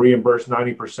going to reimburse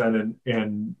 90%,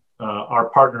 and our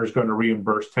partner is going to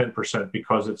reimburse 10%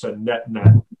 because it's a net.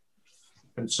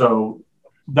 And so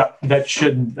that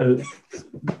shouldn't,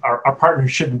 our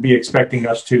partners shouldn't be expecting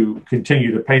us to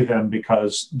continue to pay them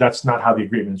because that's not how the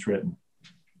agreement is written.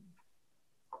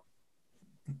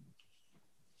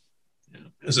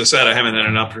 As I said, I haven't had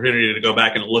an opportunity to go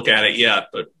back and look at it yet,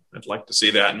 but I'd like to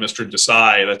see that. And Mr.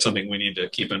 Desai, that's something we need to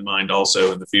keep in mind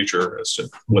also in the future as to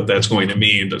what that's going to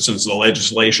mean. But since the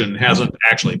legislation hasn't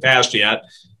actually passed yet,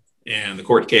 and the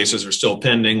court cases are still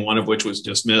pending, one of which was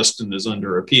dismissed and is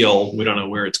under appeal, we don't know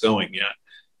where it's going yet.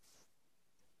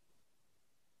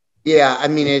 Yeah, I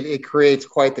mean, it creates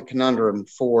quite the conundrum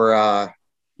for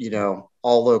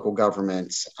all local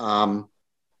governments. Some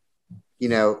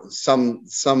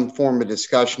form of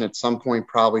discussion at some point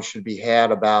probably should be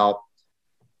had about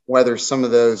whether some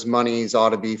of those monies ought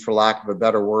to be, for lack of a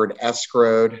better word,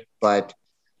 escrowed. But,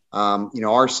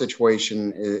 our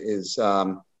situation is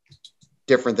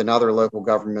different than other local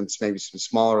governments, maybe some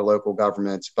smaller local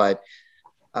governments, but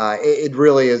it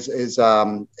really is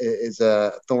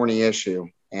a thorny issue.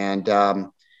 And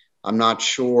I'm not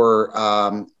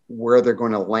sure where they're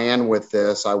going to land with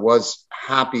this. I was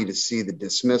happy to see the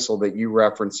dismissal that you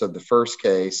referenced of the first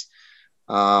case.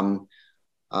 On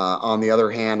the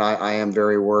other hand, I am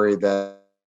very worried that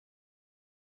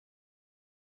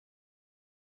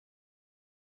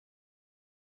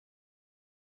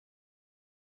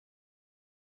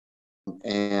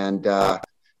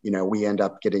we end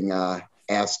up getting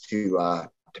asked to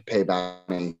pay back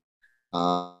money.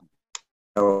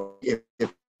 If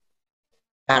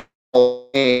that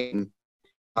came,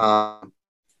 I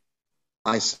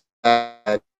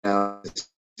said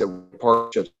the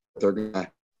partnerships they're going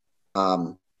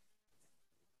to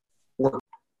work.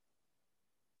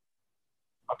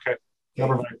 Okay,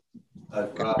 never mind.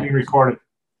 Being recorded.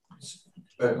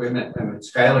 But wait a minute,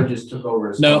 Skylar just took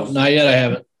over. No, not yet. I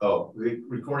haven't. Oh,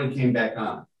 recording came back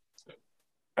on.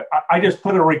 I just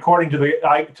put a recording to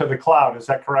the cloud. Is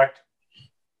that correct?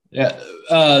 Yeah.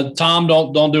 Tom,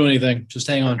 don't do anything. Just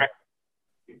hang on. Okay.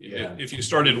 Yeah. If you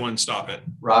started one, stop it.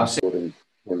 Rob,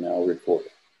 we're now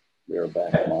recording. We are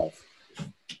back live.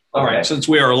 All right. Since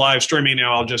we are live streaming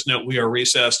now, I'll just note we are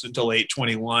recessed until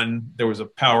 8:21. There was a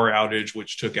power outage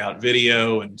which took out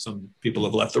video, and some people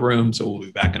have left the room, so we'll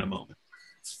be back in a moment.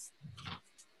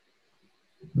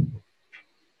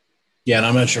 Yeah, and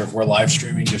I'm not sure if we're live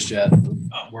streaming just yet.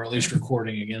 We're at least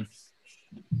recording again.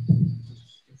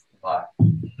 Bye.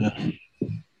 Yeah.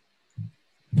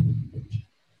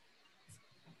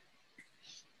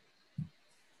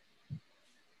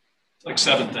 It's like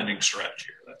seventh inning stretch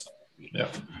here. That's all.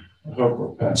 Yeah. I hope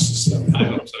we're past the 7. I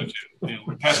hope so too.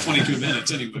 We're past 22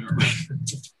 minutes anyway.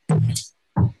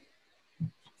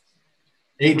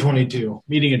 8:22.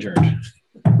 Meeting adjourned.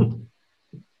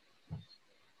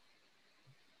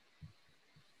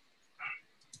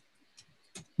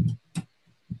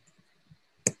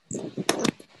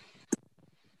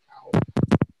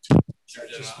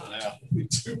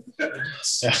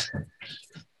 Yeah.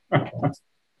 I'm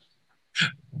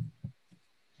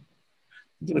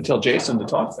going to tell Jason to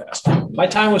talk fast. My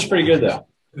time was pretty good, though.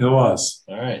 It was.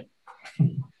 All right.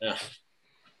 Yeah.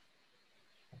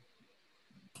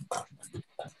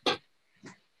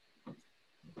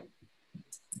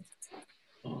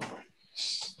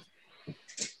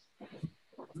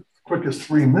 Quick as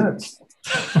 3 minutes.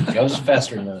 That was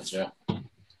faster minutes, yeah.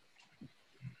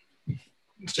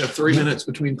 Used to have 3 minutes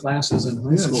between classes in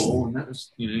high school, and that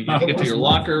was, you got to get to your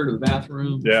locker, to the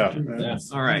bathroom. Yeah.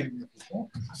 All right.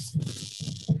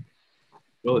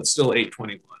 Well, it's still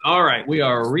 8:21. All right, we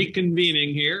are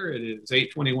reconvening here. It is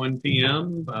 8:21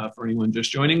 p.m. For anyone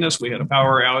just joining us, we had a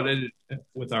power outage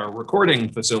with our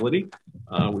recording facility.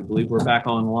 We believe we're back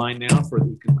online now for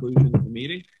the conclusion of the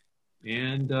meeting.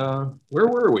 And where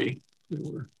were we?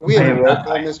 We have a roll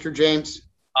call, Mr. James.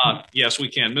 Yes, we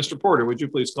can. Mr. Porter, would you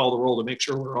please call the roll to make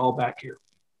sure we're all back here?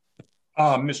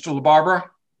 Mr. LaBarbera?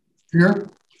 Here.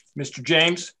 Mr.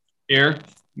 James? Here.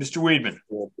 Mr. Weedman?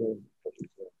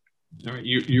 All right,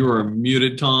 you are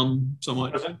muted, Tom,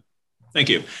 somewhat. Thank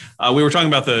you. We were talking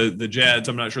about the JEDs.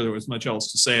 I'm not sure there was much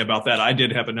else to say about that. I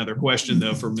did have another question,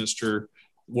 though, for Mr.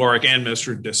 Warwick and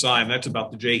Mr. Desai, and that's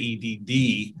about the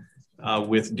JEDD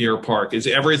with Deer Park. Is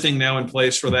everything now in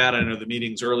place for that? I know the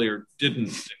meetings earlier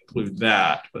didn't include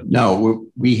that. But no,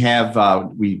 we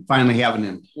finally have an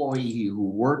employee who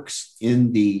works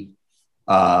in the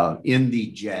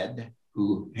JED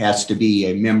who has to be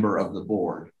a member of the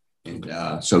board.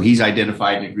 And so he's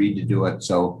identified and agreed to do it.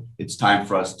 So it's time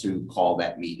for us to call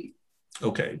that meeting.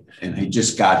 Okay. And I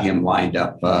just got him lined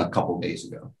up a couple of days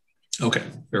ago. Okay.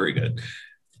 Very good.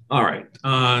 All right.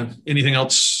 Anything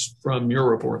else from your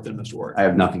report then, Mr. Ward? I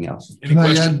have nothing else. Can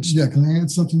I add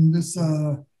something? This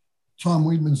Tom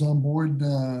Weedman's on board.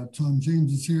 Tom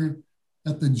James is here.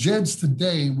 At the JEDs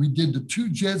today, we did the 2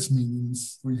 JEDs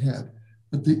meetings we had.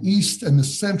 But the East and the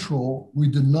Central, we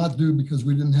did not do because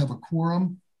we didn't have a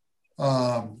quorum.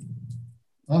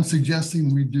 I'm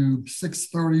suggesting we do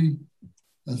 6:30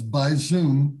 as by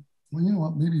Zoom. Well, you know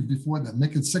what? Maybe before that,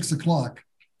 make it 6 o'clock.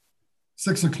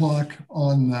 6 o'clock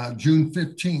on June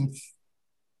 15th,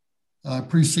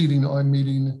 preceding our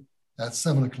meeting at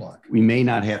 7 o'clock. We may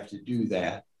not have to do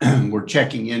that. We're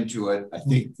checking into it. I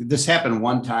think this happened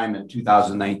one time in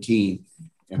 2019.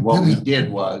 And what we did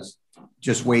was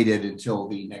just waited until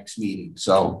the next meeting.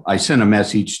 So I sent a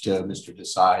message to Mr.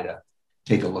 Desai to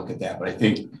take a look at that. But I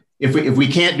think if we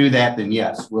can't do that, then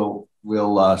yes, we'll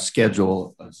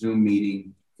schedule a Zoom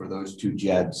meeting for those two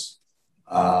JEDs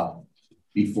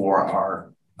before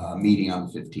our meeting on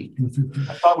the 15th.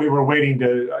 I thought we were going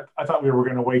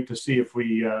to wait to see if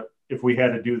we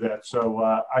had to do that.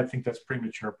 So I think that's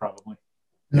premature, probably.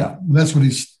 Yeah, that's what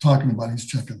he's talking about. He's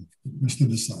checking, Mr.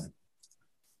 Desai.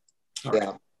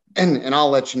 Yeah, and I'll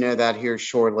let you know that here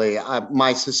shortly.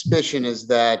 My suspicion is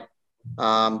that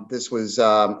this was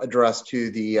addressed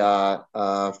to the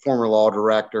former law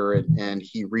director, and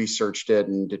he researched it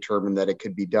and determined that it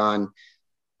could be done,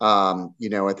 you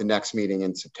know, at the next meeting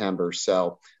in September.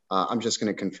 So I'm just going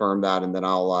to confirm that, and then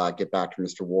I'll get back to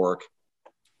Mr. Warwick.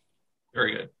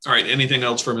 Very good. All right. Anything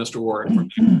else for Mr. Warwick?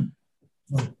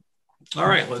 All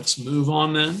right. Let's move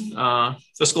on then.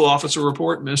 Fiscal Officer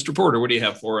Report. Mr. Porter, what do you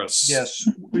have for us? Yes,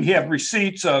 we have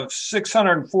receipts of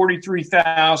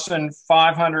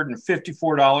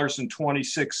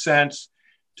 $643,554.26,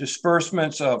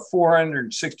 disbursements of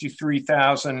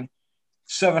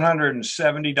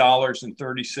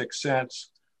 $463,770.36.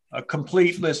 A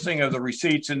complete listing of the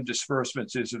receipts and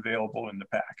disbursements is available in the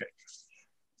packet.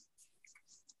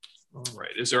 All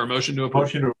right. Is there a motion to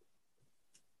approve?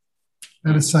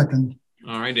 And a second.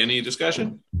 All right. Any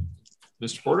discussion?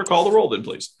 Mr. Porter, call the roll then,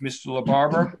 please. Mr.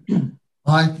 LaBarbera?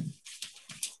 Aye.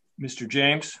 Mr.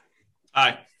 James?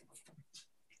 Aye.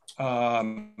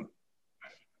 Mr.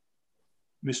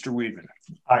 Weedman?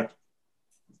 Aye.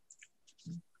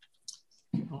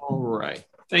 All right.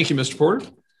 Thank you, Mr. Porter.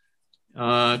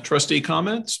 Trustee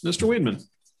comments, Mr. Weedman.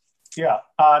 Yeah.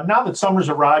 Now that summer's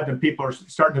arrived and people are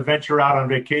starting to venture out on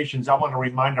vacations, I want to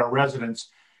remind our residents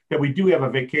that we do have a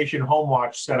vacation home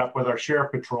watch set up with our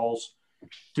sheriff patrols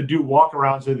to do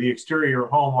walkarounds of the exterior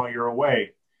home while you're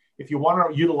away. If you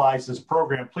want to utilize this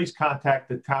program, please contact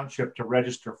the township to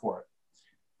register for it.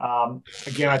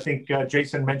 Again, I think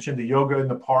Jason mentioned the yoga in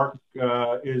the park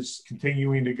is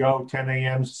continuing to go 10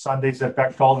 a.m. Sundays at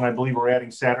Bechtold, and I believe we're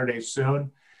adding Saturdays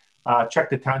soon. Check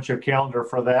the township calendar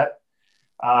for that.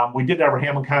 We did have our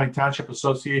Hamilton County Township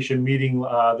Association meeting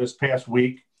this past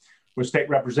week with State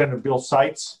Representative Bill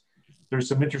Seitz. There's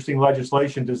some interesting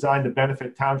legislation designed to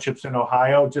benefit townships in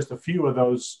Ohio. Just a few of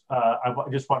those. I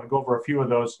just want to go over a few of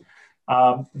those.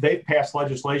 They've passed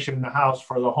legislation in the House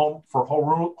for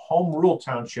home rule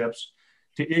townships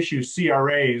to issue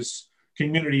CRAs,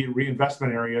 community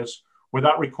reinvestment areas,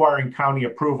 without requiring county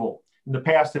approval. In the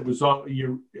past, it was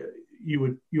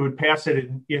you would pass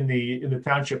it in the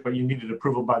township, but you needed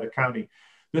approval by the county.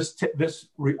 This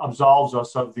absolves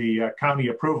us of the county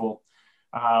approval.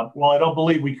 While I don't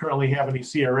believe we currently have any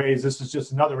CRAs, this is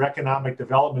just another economic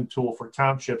development tool for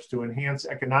townships to enhance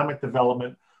economic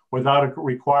development without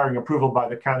requiring approval by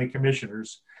the county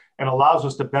commissioners, and allows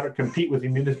us to better compete with the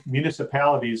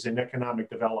municipalities in economic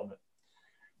development.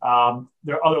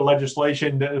 There are other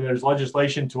legislation. There's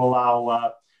legislation to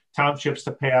allow townships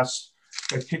to pass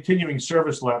continuing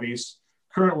service levies.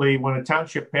 Currently, when a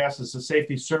township passes a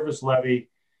safety service levy,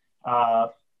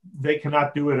 they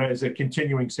cannot do it as a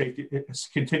continuing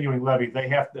levy. They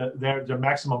have to, their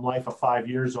maximum life of 5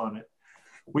 years on it.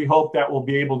 We hope that we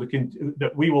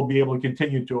will be able to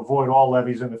continue to avoid all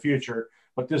levies in the future,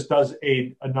 but this does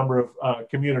aid a number of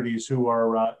communities who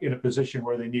are in a position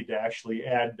where they need to actually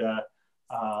add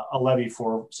a levy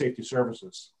for safety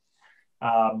services.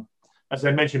 As I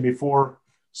mentioned before,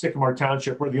 Sycamore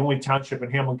Township, we're the only township in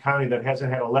Hamilton County that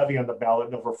hasn't had a levy on the ballot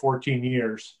in over 14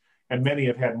 years, and many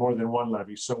have had more than one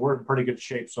levy. So we're in pretty good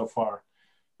shape so far.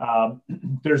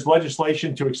 There's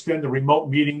legislation to extend the remote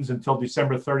meetings until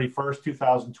December 31st,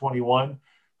 2021.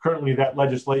 Currently, that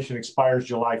legislation expires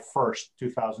July 1st,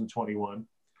 2021.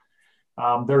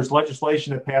 There's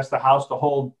legislation that passed the House to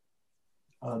hold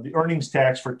the earnings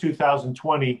tax for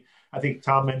 2020. I think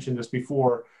Tom mentioned this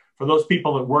before, for those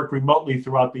people that work remotely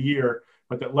throughout the year,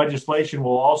 but that legislation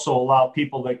will also allow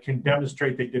people that can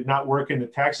demonstrate they did not work in the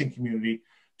taxing community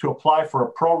to apply for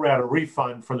a pro rata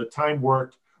refund for the time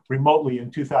worked remotely in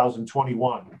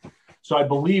 2021. So I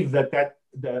believe that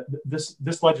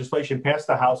this legislation passed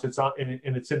the House. It's on,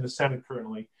 and it's in the Senate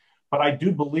currently. But I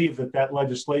do believe that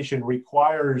legislation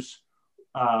requires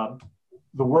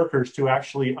the workers to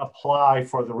actually apply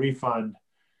for the refund,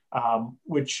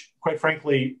 which, quite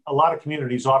frankly, a lot of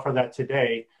communities offer that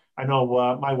today. I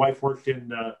know my wife worked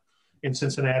in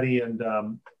Cincinnati, and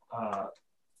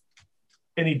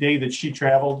any day that she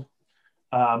traveled,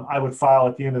 I would file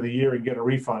at the end of the year and get a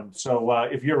refund. So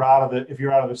if you're out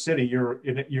of the city,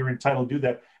 you're entitled to do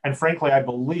that. And frankly, I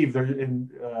believe there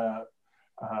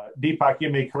Deepak, you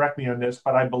may correct me on this,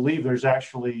 but I believe there's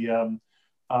actually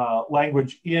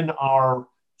language in our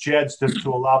JEDs to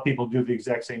allow people to do the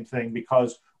exact same thing,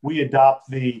 because we adopt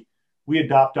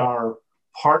our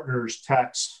partners'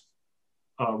 tax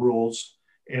rules.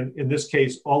 And in this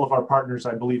case, all of our partners,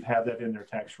 I believe, have that in their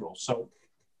tax rules. So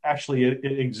actually, it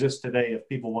exists today if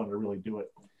people wanted to really do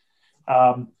it.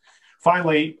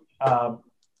 Finally,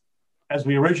 as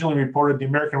we originally reported, the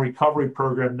American Recovery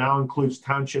Program now includes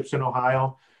townships in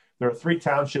Ohio. There are 3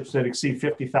 townships that exceed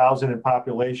 50,000 in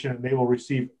population, and they will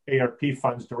receive ARP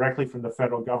funds directly from the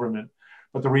federal government.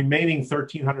 But the remaining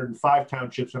 1,305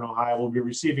 townships in Ohio will be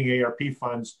receiving ARP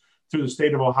funds through the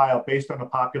state of Ohio based on a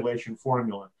population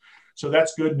formula. So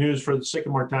that's good news for the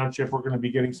Sycamore Township. We're going to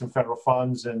be getting some federal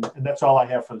funds, and that's all I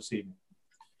have for this evening.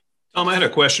 Tom, I had a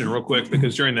question real quick,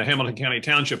 because during the Hamilton County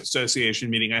Township Association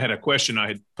meeting, I had a question I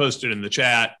had posted in the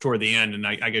chat toward the end, and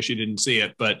I guess you didn't see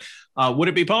it, but would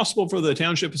it be possible for the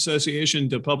Township Association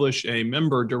to publish a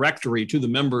member directory to the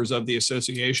members of the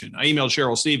association? I emailed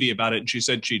Cheryl Stevie about it, and she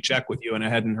said she'd check with you, and I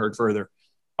hadn't heard further.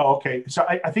 Oh, okay. So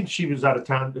I think she was out of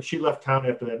town. She left town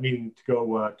after that meeting to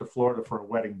go to Florida for a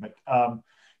wedding, but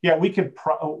yeah, we can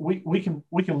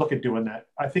look at doing that.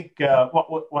 I think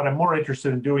what I'm more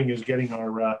interested in doing is getting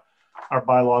our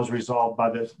bylaws resolved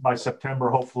by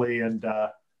September, hopefully, and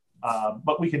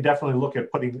but we can definitely look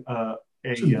at putting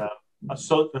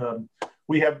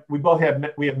we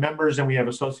have members and we have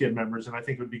associate members, and I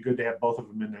think it would be good to have both of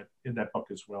them in that book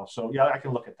as well. So yeah, I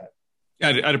can look at that.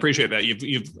 I'd appreciate that.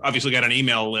 You've obviously got an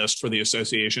email list for the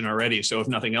association already, so if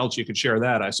nothing else, you could share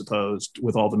that, I suppose,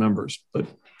 with all the members. But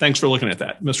thanks for looking at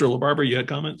that. Mr. LaBarbera, you had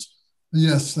comments?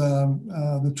 Yes,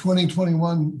 the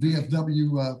 2021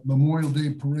 VFW Memorial Day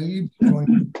Parade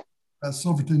at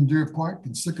Silverton Deer Park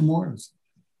in Sycamore was,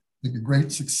 I think, a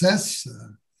great success. It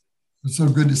was so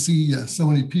good to see so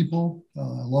many people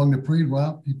along the parade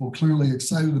route, people clearly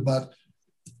excited about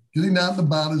getting out and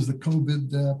about as the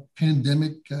COVID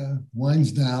pandemic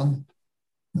winds down.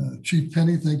 Chief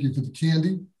Penny, thank you for the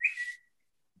candy.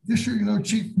 This year,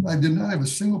 Chief, I did not have a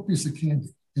single piece of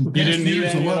candy. In past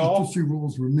years, a lot of Tootsie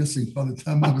Rolls were missing by the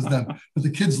time I was done. But the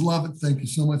kids love it. Thank you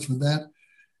so much for that.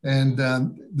 And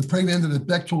the parade ended at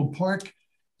Bechtold Park.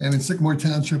 And in Sycamore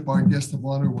Township, our guest of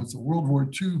honor was a World War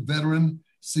II veteran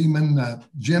seaman,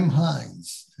 Jim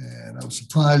Hines. And I was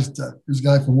surprised, this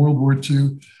guy from World War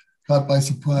II, caught by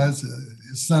surprise.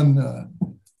 His son,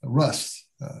 Russ,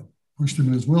 pushed him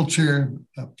in his wheelchair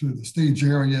up to the stage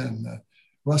area. And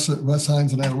Russ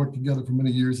Hines and I worked together for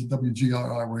many years at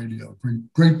WGRR Radio.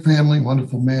 Great family,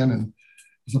 wonderful man, and it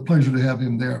was a pleasure to have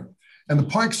him there. And the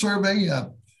park survey,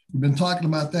 we've been talking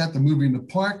about that, the movie in the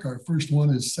park. Our first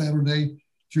one is Saturday,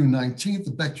 June 19th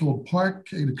at Bechtold Park,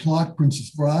 8 o'clock,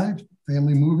 Princess Bride,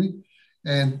 family movie.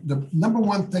 And the number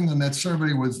one thing on that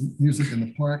survey was music in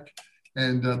the park.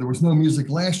 And there was no music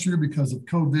last year because of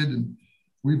COVID. And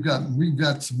we've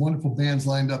got some wonderful bands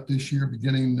lined up this year,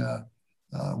 beginning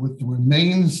with the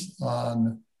Remains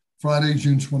on Friday,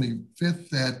 June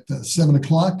 25th at 7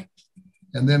 o'clock.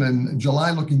 And then in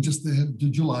July, looking just ahead to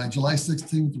July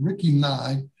 16th, Ricky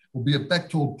Nye will be at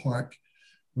Bechtold Park.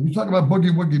 When you talk about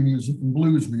boogie woogie music and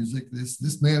blues music,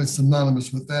 this man is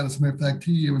synonymous with that. As a matter of fact,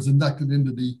 he was inducted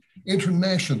into the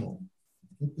International,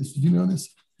 did you know this?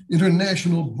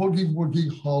 International Boogie Woogie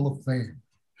Hall of Fame.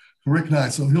 Rick Nye.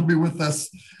 So he'll be with us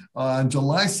on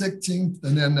July 16th,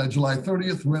 and then July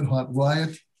 30th, Red Hot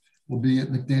Riot will be at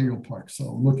McDaniel Park.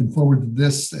 So looking forward to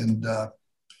this. And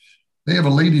they have a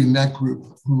lady in that group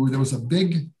who, there was a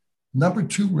big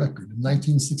 #2 record in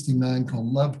 1969 called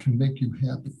Love Can Make You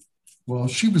Happy. Well,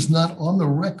 she was not on the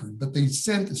record, but they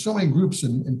sent so many groups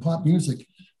in pop music,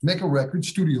 make a record,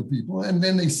 studio people, and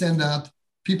then they send out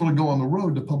people to go on the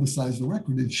road to publicize the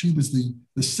record. And she was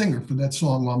the singer for that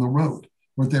song On the Road.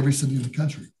 Went to every city in the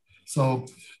country. So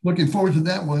looking forward to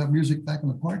that. We'll have music back in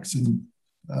the parks, and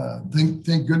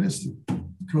thank goodness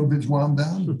COVID's wound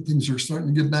down. Things are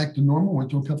starting to get back to normal. Went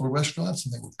to a couple of restaurants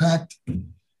and they were packed. And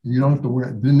you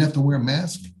didn't have to wear a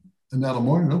mask. And now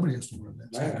tomorrow, nobody has to wear a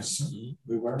mask.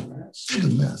 We wear masks. The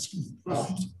mask.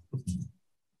 Oh.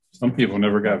 Some people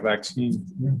never got vaccine.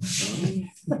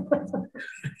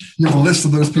 You have a list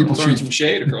of those people. Throwing some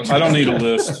shade across. I don't need a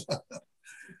list.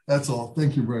 That's all.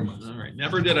 Thank you very much. All right.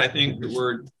 Never did I think the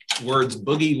words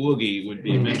boogie woogie would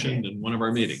be mentioned in one of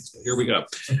our meetings. But here we go.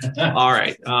 All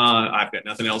right. I've got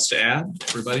nothing else to add.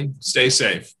 Everybody, stay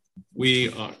safe.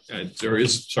 Is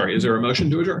there a motion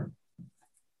to adjourn?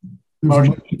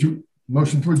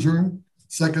 Motion to adjourn.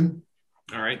 Second.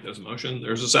 All right. There's a motion.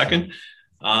 There's a second.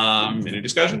 Any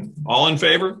discussion? All in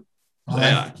favor?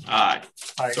 Aye. Aye.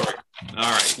 Aye. Sorry.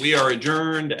 All right. We are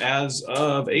adjourned as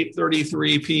of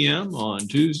 8:33 p.m. on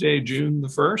Tuesday, June the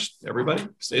 1st. Everybody,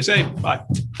 stay safe. Bye.